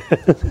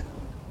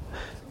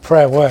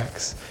 Prayer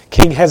works.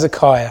 King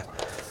Hezekiah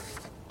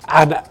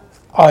and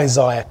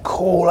Isaiah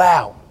call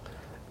out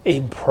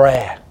in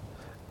prayer,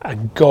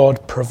 and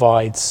God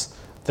provides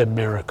the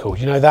miracle.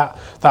 You know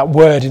that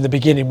word in the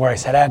beginning where he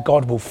said, our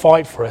God will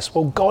fight for us.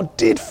 Well, God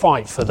did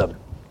fight for them.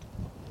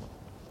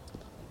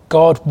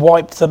 God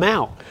wiped them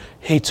out.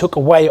 He took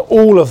away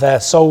all of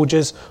their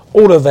soldiers,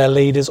 all of their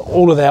leaders,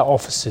 all of their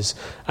officers.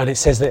 And it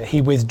says that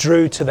he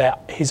withdrew to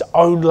his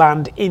own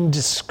land in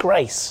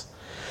disgrace.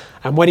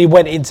 And when he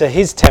went into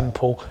his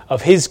temple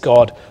of his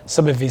God,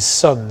 some of his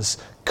sons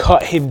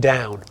cut him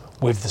down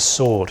with the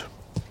sword.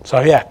 So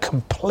yeah,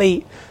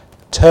 complete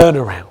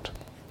turnaround.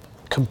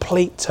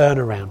 Complete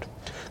turnaround.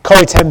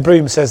 Corrie ten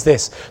Boom says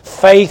this: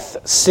 faith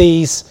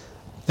sees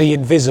the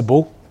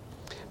invisible,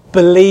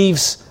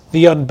 believes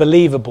the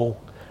unbelievable,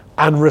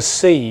 and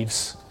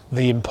receives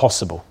the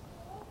impossible.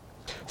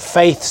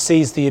 Faith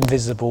sees the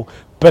invisible,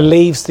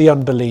 believes the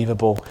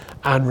unbelievable,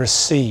 and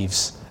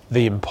receives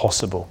the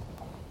impossible.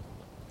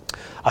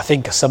 I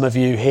think some of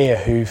you here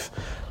who've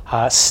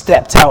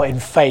stepped out in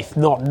faith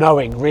not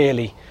knowing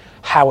really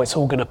how it's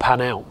all going to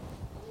pan out.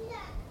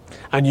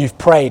 And you've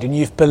prayed and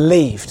you've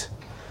believed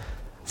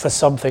for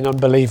something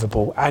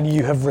unbelievable, and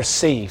you have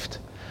received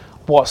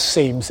what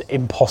seems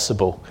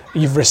impossible.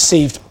 You've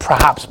received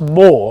perhaps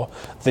more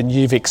than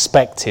you've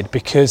expected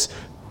because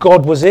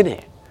God was in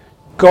it.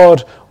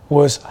 God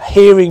was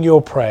hearing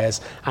your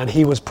prayers and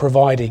he was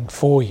providing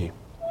for you.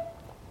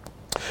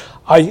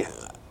 I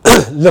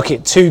look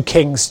at 2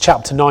 Kings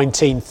chapter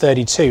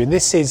 19:32, and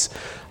this is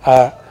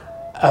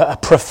a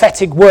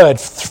prophetic word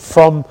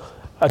from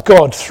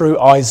God through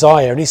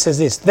Isaiah, and he says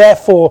this: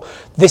 therefore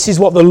this is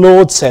what the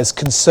Lord says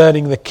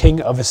concerning the king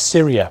of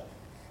Assyria.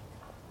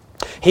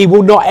 He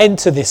will not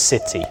enter this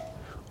city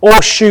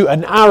or shoot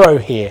an arrow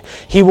here.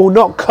 He will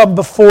not come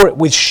before it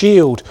with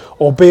shield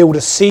or build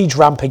a siege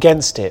ramp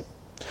against it.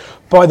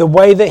 By the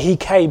way that he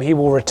came, he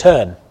will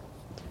return.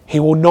 He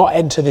will not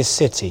enter this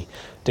city,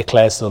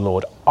 declares the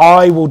Lord.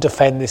 I will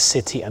defend this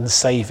city and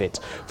save it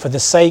for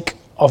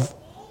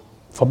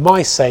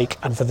my sake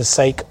and for the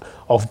sake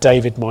of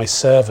David, my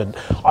servant.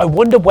 I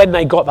wonder when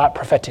they got that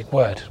prophetic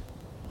word.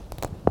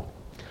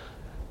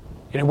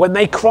 You know, when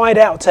they cried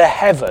out to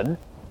heaven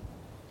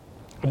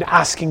and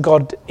asking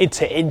God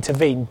to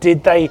intervene,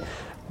 did they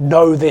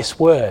know this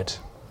word?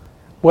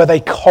 Were they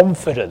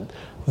confident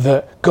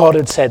that God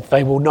had said,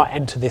 they will not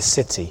enter this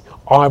city?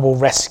 I will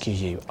rescue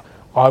you.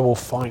 I will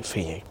fight for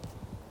you.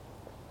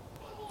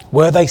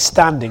 Were they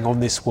standing on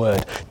this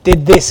word?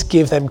 Did this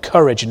give them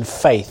courage and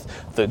faith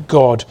that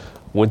God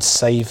would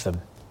save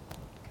them?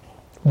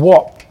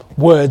 What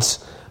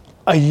words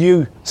are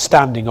you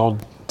standing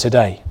on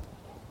today?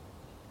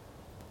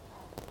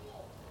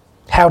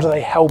 How do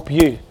they help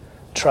you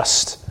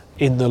trust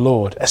in the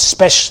Lord,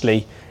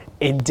 especially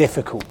in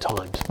difficult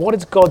times? What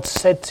has God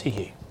said to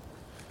you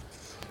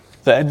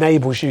that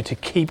enables you to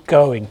keep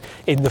going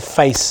in the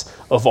face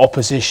of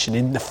opposition,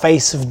 in the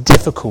face of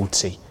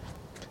difficulty,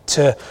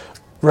 to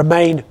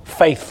remain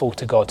faithful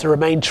to God, to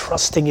remain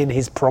trusting in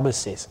his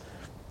promises?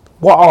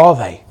 What are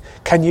they?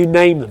 Can you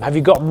name them? Have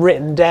you got them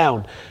written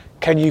down?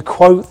 Can you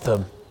quote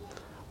them?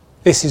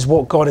 This is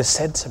what God has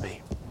said to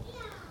me.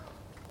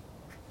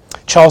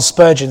 Charles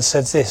Spurgeon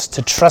says this: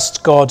 to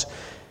trust God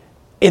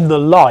in the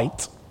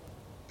light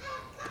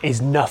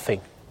is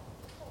nothing,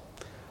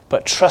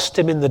 but trust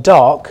him in the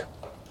dark,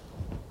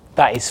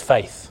 that is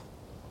faith.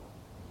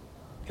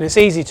 And it's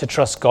easy to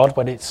trust God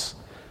when it's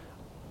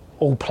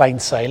all plain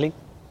sailing,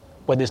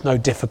 when there's no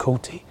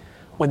difficulty,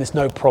 when there's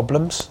no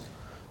problems,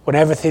 when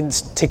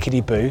everything's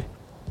tickety-boo.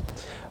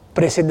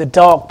 But it's in the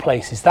dark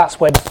places, that's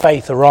when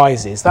faith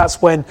arises.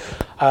 That's when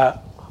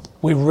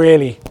we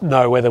really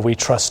know whether we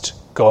trust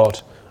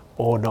God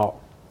or not.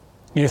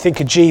 You think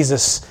of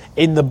Jesus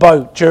in the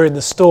boat during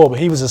the storm.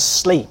 He was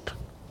asleep.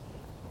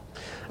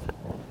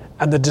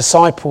 And the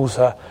disciples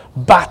are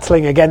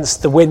battling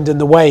against the wind and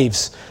the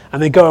waves.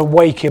 And they go and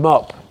wake him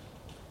up.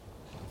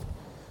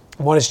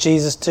 And what does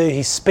Jesus do?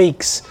 He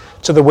speaks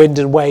to the wind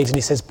and waves and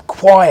he says,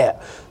 "Quiet,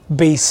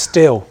 be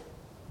still."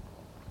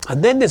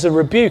 And then there's a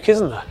rebuke,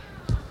 isn't there?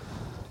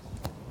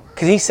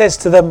 Because he says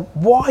to them,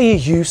 "Why are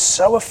you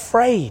so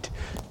afraid?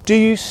 Do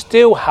you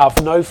still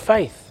have no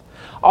faith?"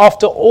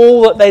 After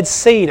all that they'd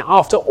seen,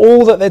 after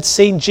all that they'd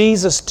seen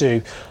Jesus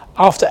do,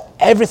 after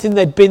everything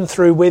they'd been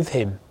through with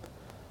him,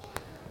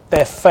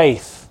 their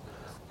faith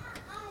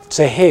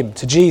to him,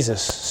 to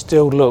Jesus,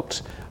 still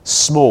looked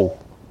small.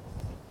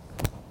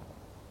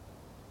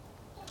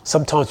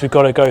 Sometimes we've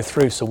got to go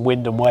through some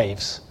wind and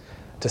waves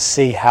to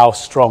see how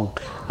strong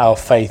our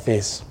faith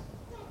is.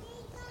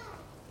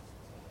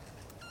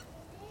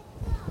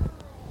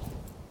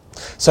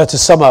 So to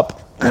sum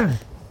up,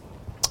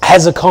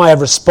 Hezekiah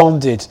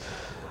responded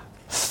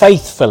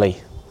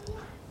faithfully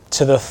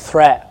to the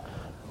threat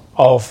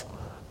of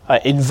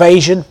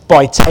invasion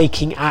by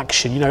taking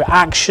action. You know,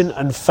 action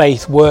and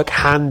faith work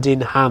hand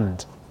in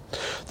hand.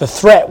 The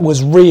threat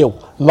was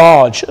real,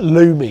 large,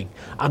 looming,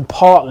 and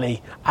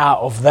partly out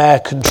of their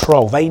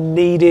control. They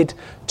needed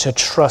to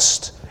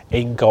trust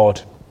in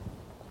God.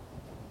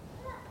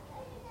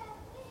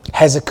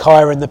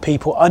 Hezekiah and the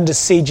people under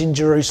siege in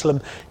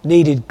Jerusalem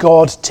needed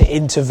God to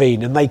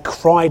intervene, and they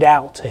cried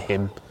out to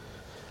him,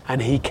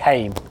 and he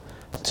came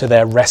to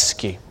their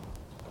rescue.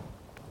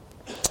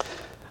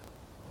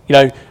 You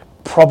know,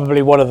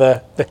 probably one of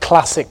the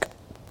classic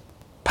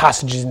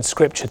passages in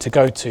Scripture to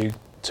go to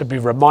be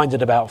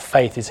reminded about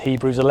faith is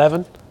Hebrews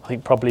 11. I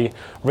think probably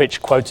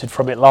Rich quoted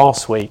from it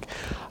last week.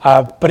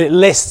 But it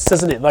lists,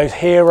 doesn't it, those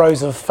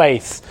heroes of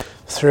faith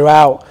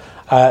throughout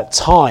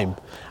time.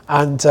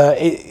 And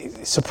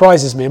it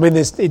surprises me. I mean,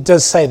 it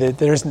does say that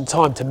there isn't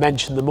time to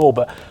mention them all,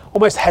 but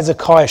almost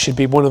Hezekiah should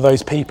be one of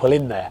those people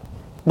in there.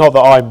 Not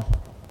that I'm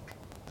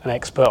an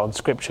expert on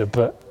Scripture,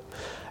 but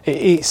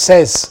it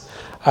says,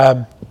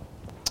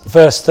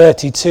 verse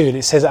 32, and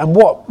it says, "And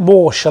what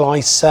more shall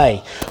I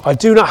say? I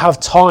do not have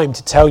time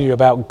to tell you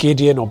about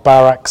Gideon or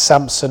Barak,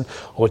 Samson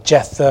or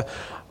Jephthah,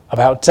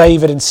 about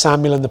David and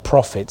Samuel and the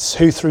prophets,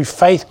 who through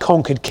faith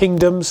conquered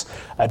kingdoms,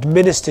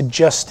 administered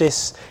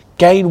justice,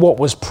 gained what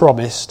was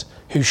promised,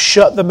 who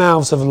shut the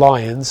mouths of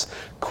lions,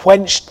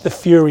 quenched the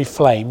fury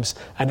flames,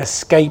 and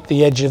escaped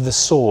the edge of the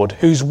sword,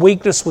 whose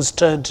weakness was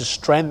turned to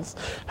strength,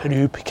 and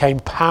who became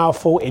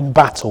powerful in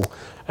battle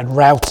and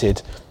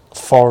routed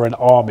foreign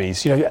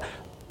armies." You know,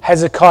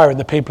 Hezekiah and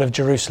the people of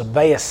Jerusalem,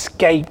 they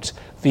escaped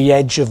the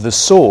edge of the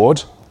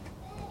sword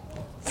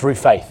through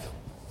faith,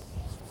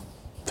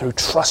 through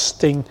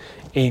trusting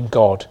in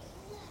God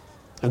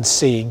and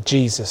seeing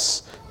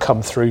Jesus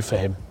come through for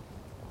him.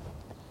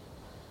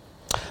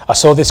 I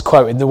saw this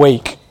quote in the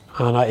week,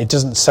 and it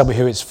doesn't tell me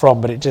who it's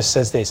from, but it just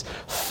says this: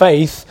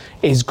 "Faith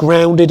is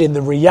grounded in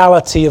the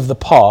reality of the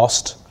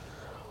past.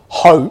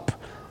 Hope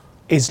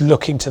is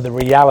looking to the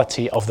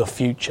reality of the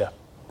future."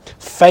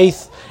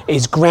 Faith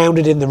is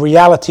grounded in the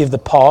reality of the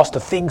past, the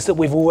things that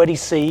we've already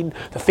seen,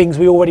 the things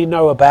we already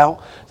know about,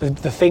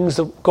 the things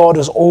that God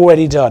has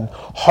already done.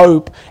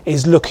 Hope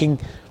is looking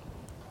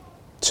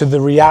to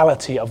the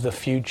reality of the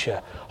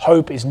future.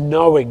 Hope is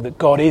knowing that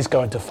God is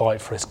going to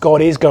fight for us.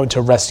 God is going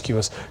to rescue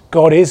us.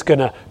 God is going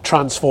to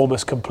transform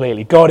us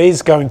completely. God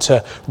is going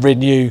to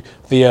renew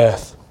the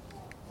earth.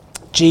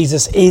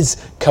 Jesus is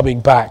coming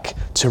back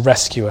to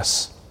rescue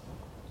us.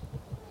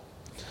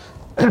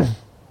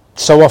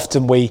 So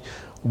often we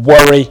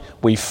worry,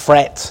 we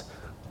fret,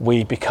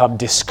 we become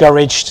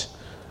discouraged,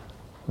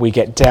 we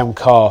get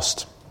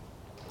downcast.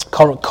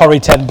 Corrie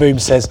ten Boom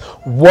says,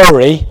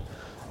 "Worry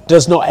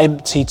does not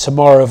empty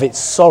tomorrow of its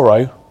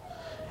sorrow,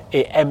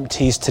 it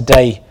empties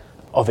today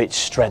of its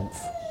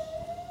strength."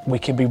 We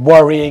can be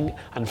worrying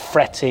and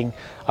fretting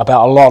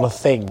about a lot of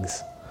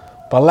things,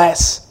 but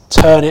let's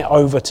turn it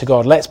over to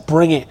God. Let's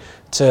bring it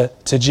to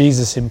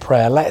Jesus in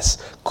prayer. Let's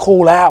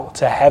call out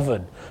to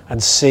heaven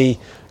and see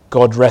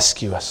God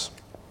rescue us.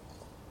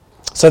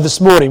 So this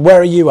morning,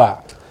 where are you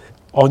at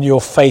on your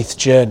faith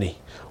journey?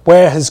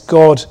 Where has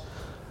God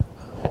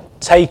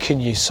taken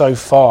you so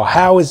far?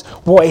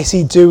 What is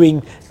he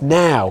doing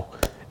now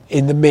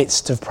in the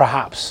midst of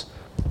perhaps,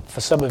 for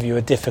some of you,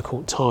 a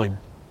difficult time?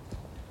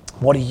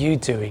 What are you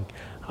doing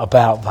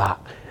about that?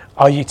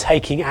 Are you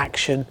taking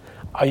action?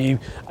 Are you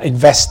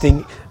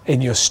investing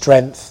in your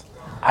strength?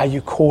 Are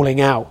you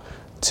calling out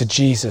to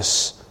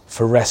Jesus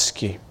for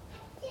rescue?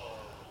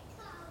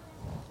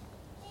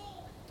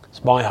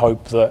 It's my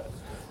hope that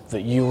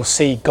you will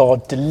see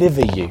God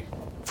deliver you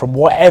from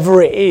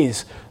whatever it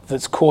is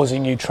that's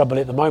causing you trouble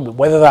at the moment,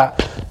 whether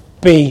that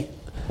be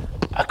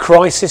a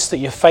crisis that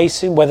you're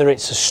facing, whether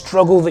it's a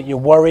struggle that you're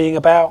worrying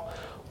about,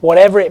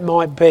 whatever it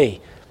might be,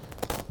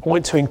 I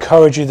want to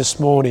encourage you this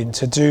morning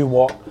to do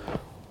what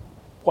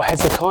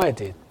Hezekiah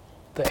did,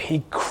 that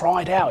he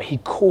cried out, he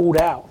called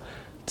out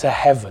to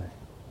heaven,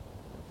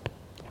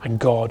 and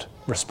God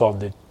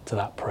responded to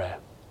that prayer.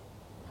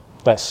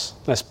 Let's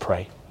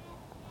pray.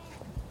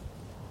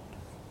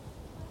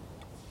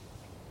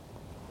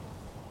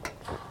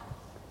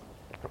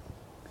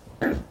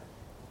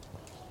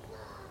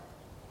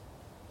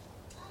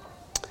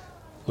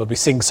 Lord, we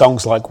sing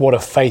songs like "What a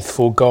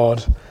Faithful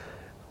God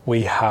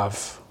We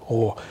Have,"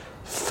 or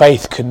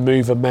 "Faith can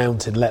move a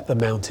mountain, let the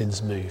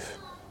mountains move."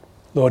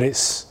 Lord,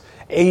 it's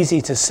easy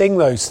to sing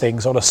those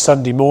things on a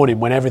Sunday morning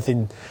when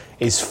everything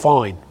is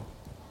fine.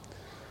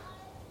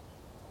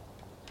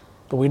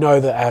 But we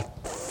know that our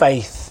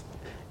faith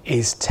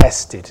is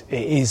tested.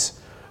 It is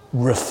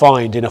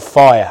refined in a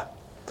fire,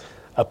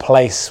 a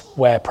place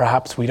where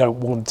perhaps we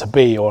don't want to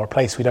be, or a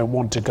place we don't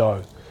want to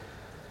go.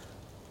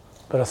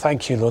 But I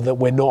thank you, Lord, that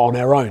we're not on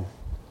our own,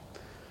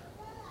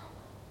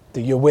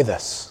 that you're with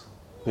us,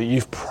 that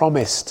you've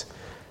promised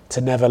to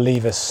never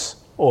leave us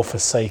or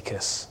forsake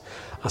us.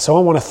 And so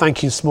I want to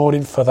thank you this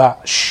morning for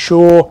that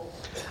sure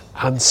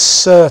and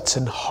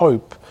certain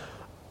hope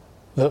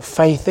that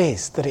faith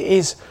is, that it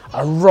is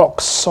a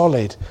rock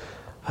solid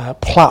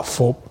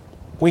platform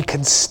we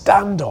can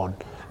stand on,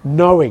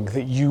 knowing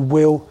that you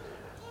will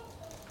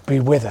be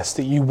with us,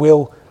 that you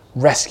will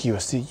rescue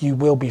us, that you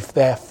will be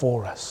there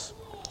for us.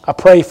 I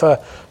pray for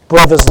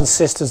brothers and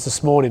sisters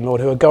this morning,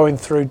 Lord, who are going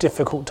through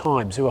difficult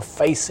times, who are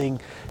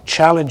facing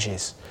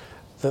challenges,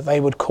 that they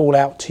would call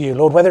out to you,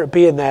 Lord, whether it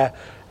be in their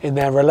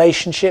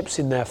relationships,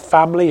 in their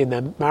family, in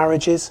their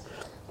marriages,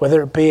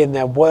 whether it be in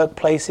their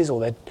workplaces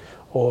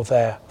or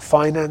their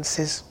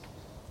finances,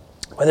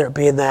 whether it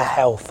be in their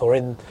health or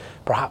in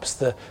perhaps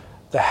the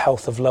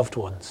health of loved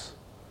ones.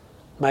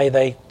 May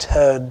they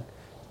turn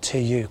to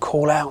you,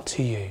 call out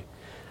to you,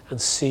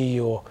 and see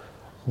your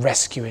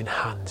rescuing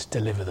hand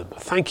deliver them.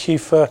 Thank you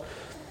for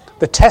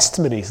the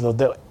testimonies, Lord,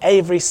 that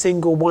every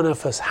single one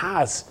of us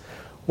has,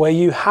 where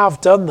you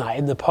have done that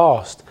in the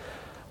past.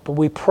 But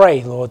we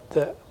pray, Lord,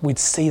 that we'd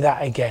see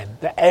that again,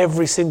 that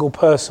every single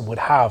person would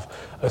have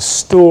a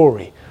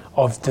story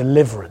of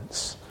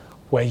deliverance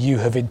where you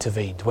have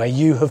intervened, where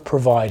you have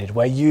provided,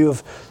 where you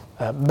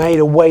have made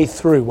a way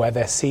through where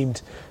there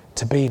seemed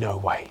to be no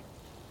way.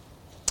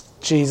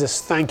 Jesus,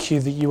 thank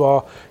you that you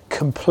are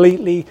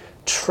completely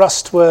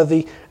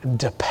trustworthy and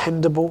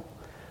dependable.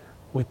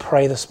 We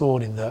pray this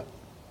morning that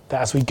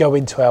as we go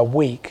into our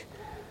week,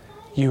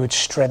 you would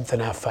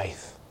strengthen our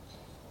faith,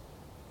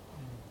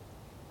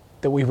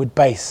 that we would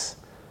base,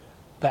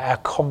 that our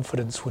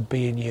confidence would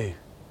be in you.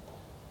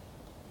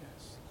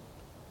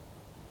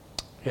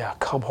 Yeah,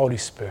 come Holy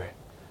Spirit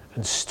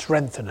and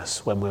strengthen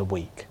us when we're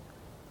weak.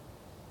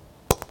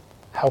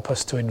 Help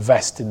us to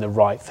invest in the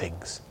right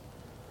things.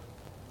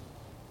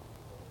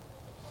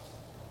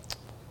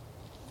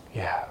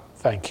 Yeah,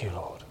 thank you,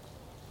 Lord.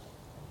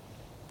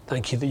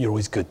 Thank you that you're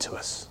always good to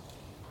us.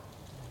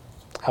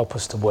 Help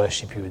us to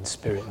worship you in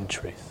spirit and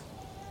truth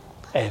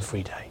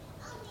every day.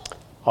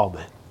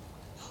 Amen.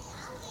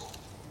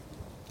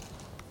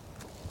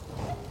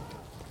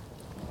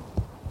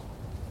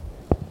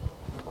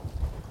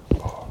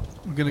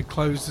 I'm going to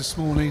close this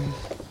morning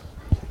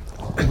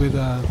with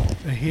a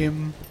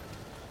hymn,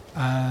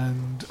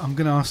 and I'm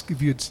going to ask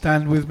if you'd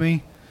stand with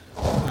me.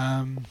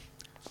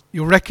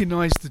 You'll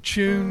recognise the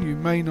tune, you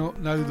may not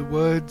know the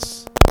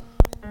words,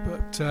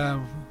 but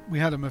we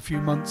had them a few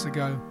months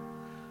ago.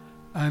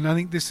 And I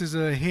think this is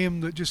a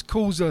hymn that just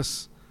calls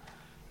us,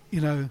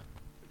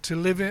 to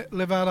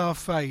live out our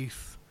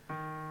faith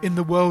in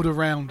the world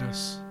around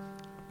us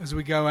as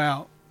we go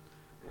out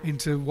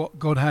into what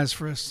God has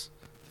for us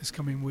this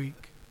coming week.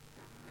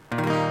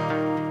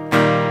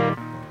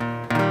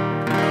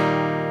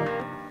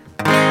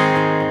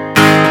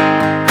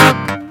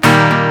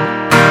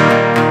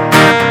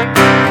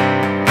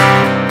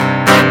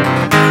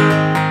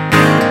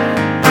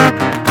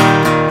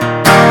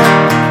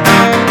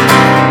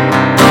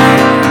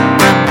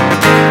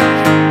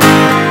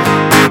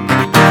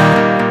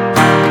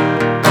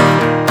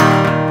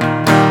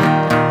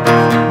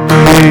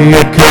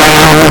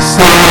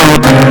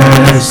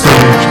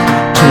 Message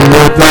to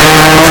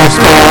those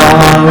far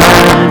and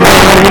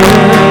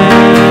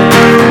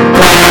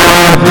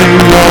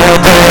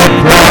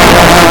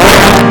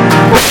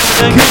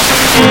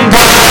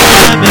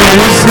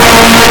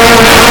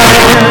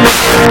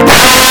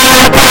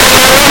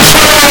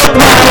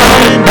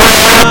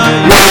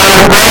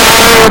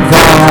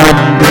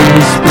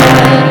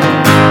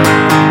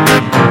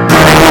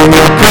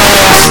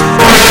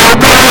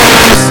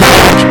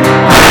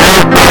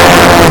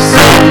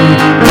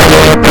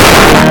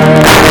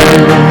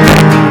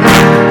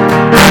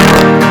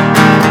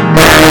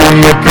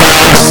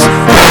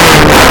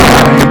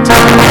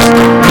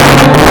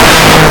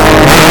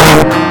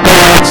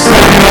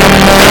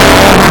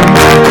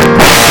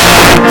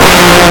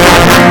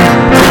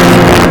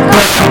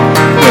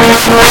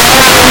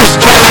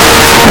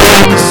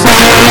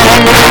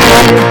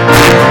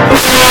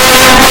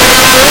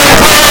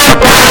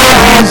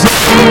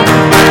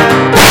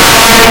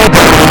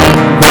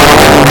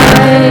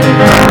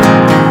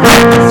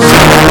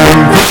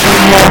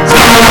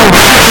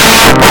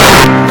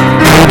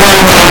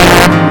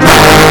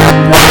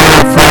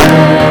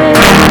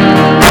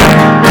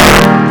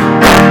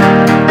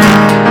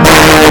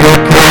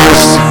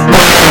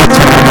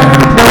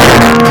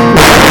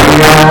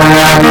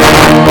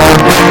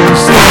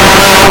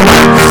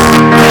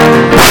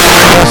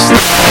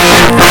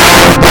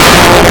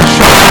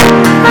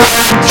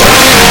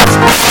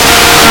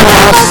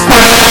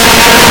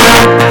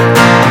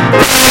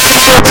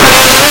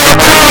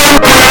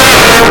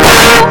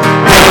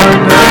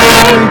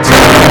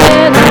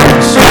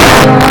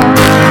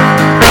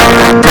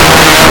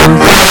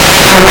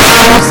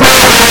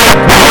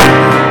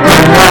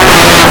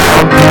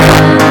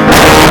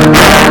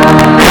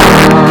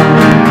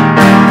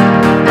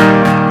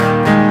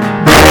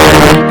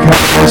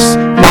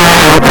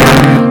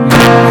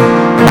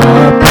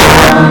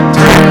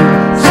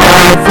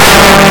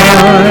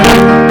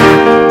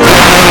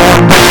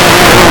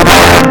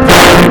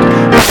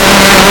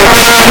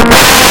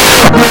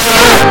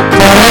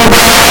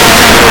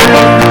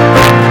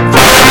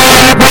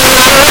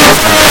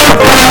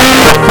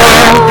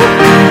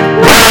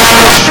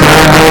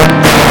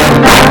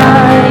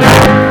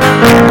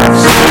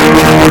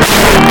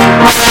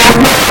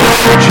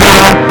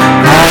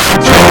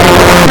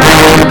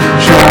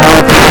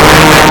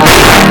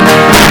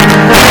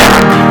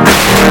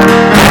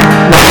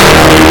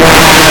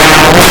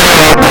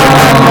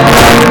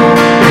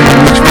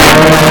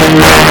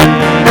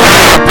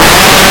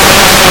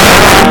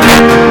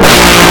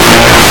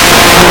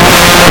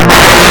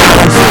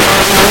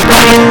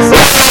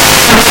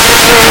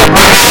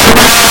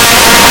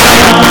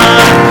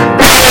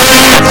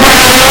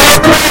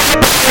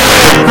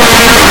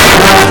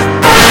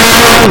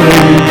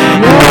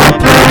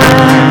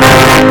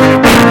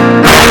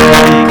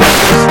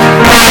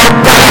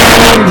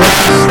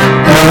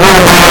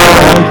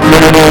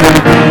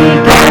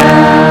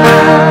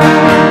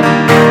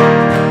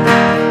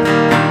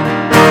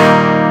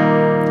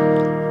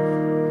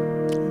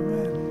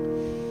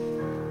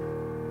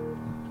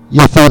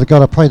Yeah, Father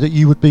God, I pray that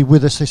you would be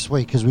with us this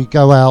week as we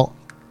go out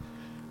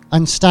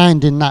and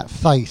stand in that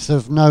faith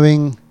of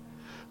knowing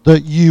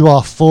that you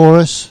are for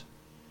us,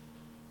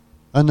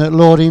 and that,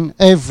 Lord, in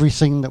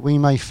everything that we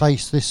may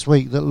face this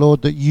week, that,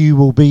 Lord, that you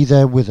will be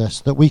there with us,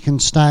 that we can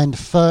stand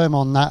firm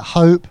on that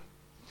hope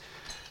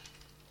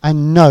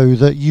and know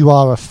that you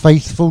are a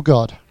faithful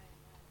God.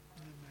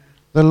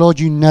 The Lord,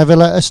 you never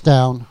let us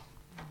down.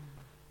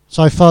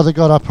 So, Father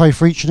God, I pray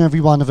for each and every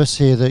one of us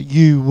here that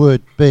you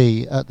would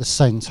be at the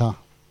centre.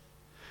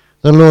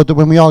 The Lord, that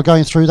when we are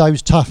going through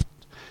those tough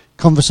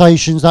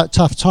conversations, that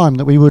tough time,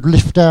 that we would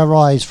lift our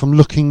eyes from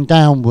looking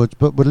downwards,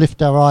 but would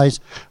lift our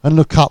eyes and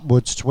look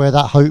upwards to where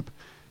that hope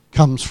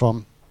comes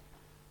from.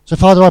 So,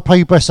 Father, I pray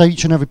you bless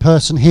each and every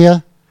person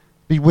here.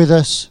 Be with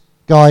us,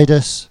 guide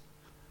us,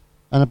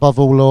 and above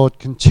all, Lord,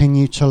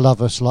 continue to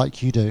love us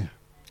like you do. Amen.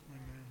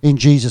 In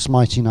Jesus'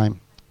 mighty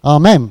name.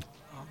 Amen.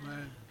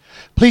 Amen.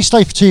 Please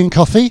stay for tea and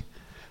coffee,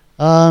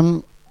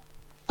 and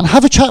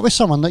have a chat with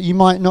someone that you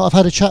might not have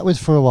had a chat with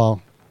for a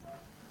while.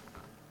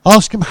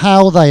 Ask them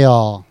how they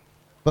are,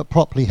 but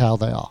properly how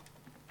they are.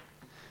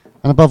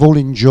 And above all,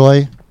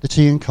 enjoy the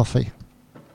tea and coffee.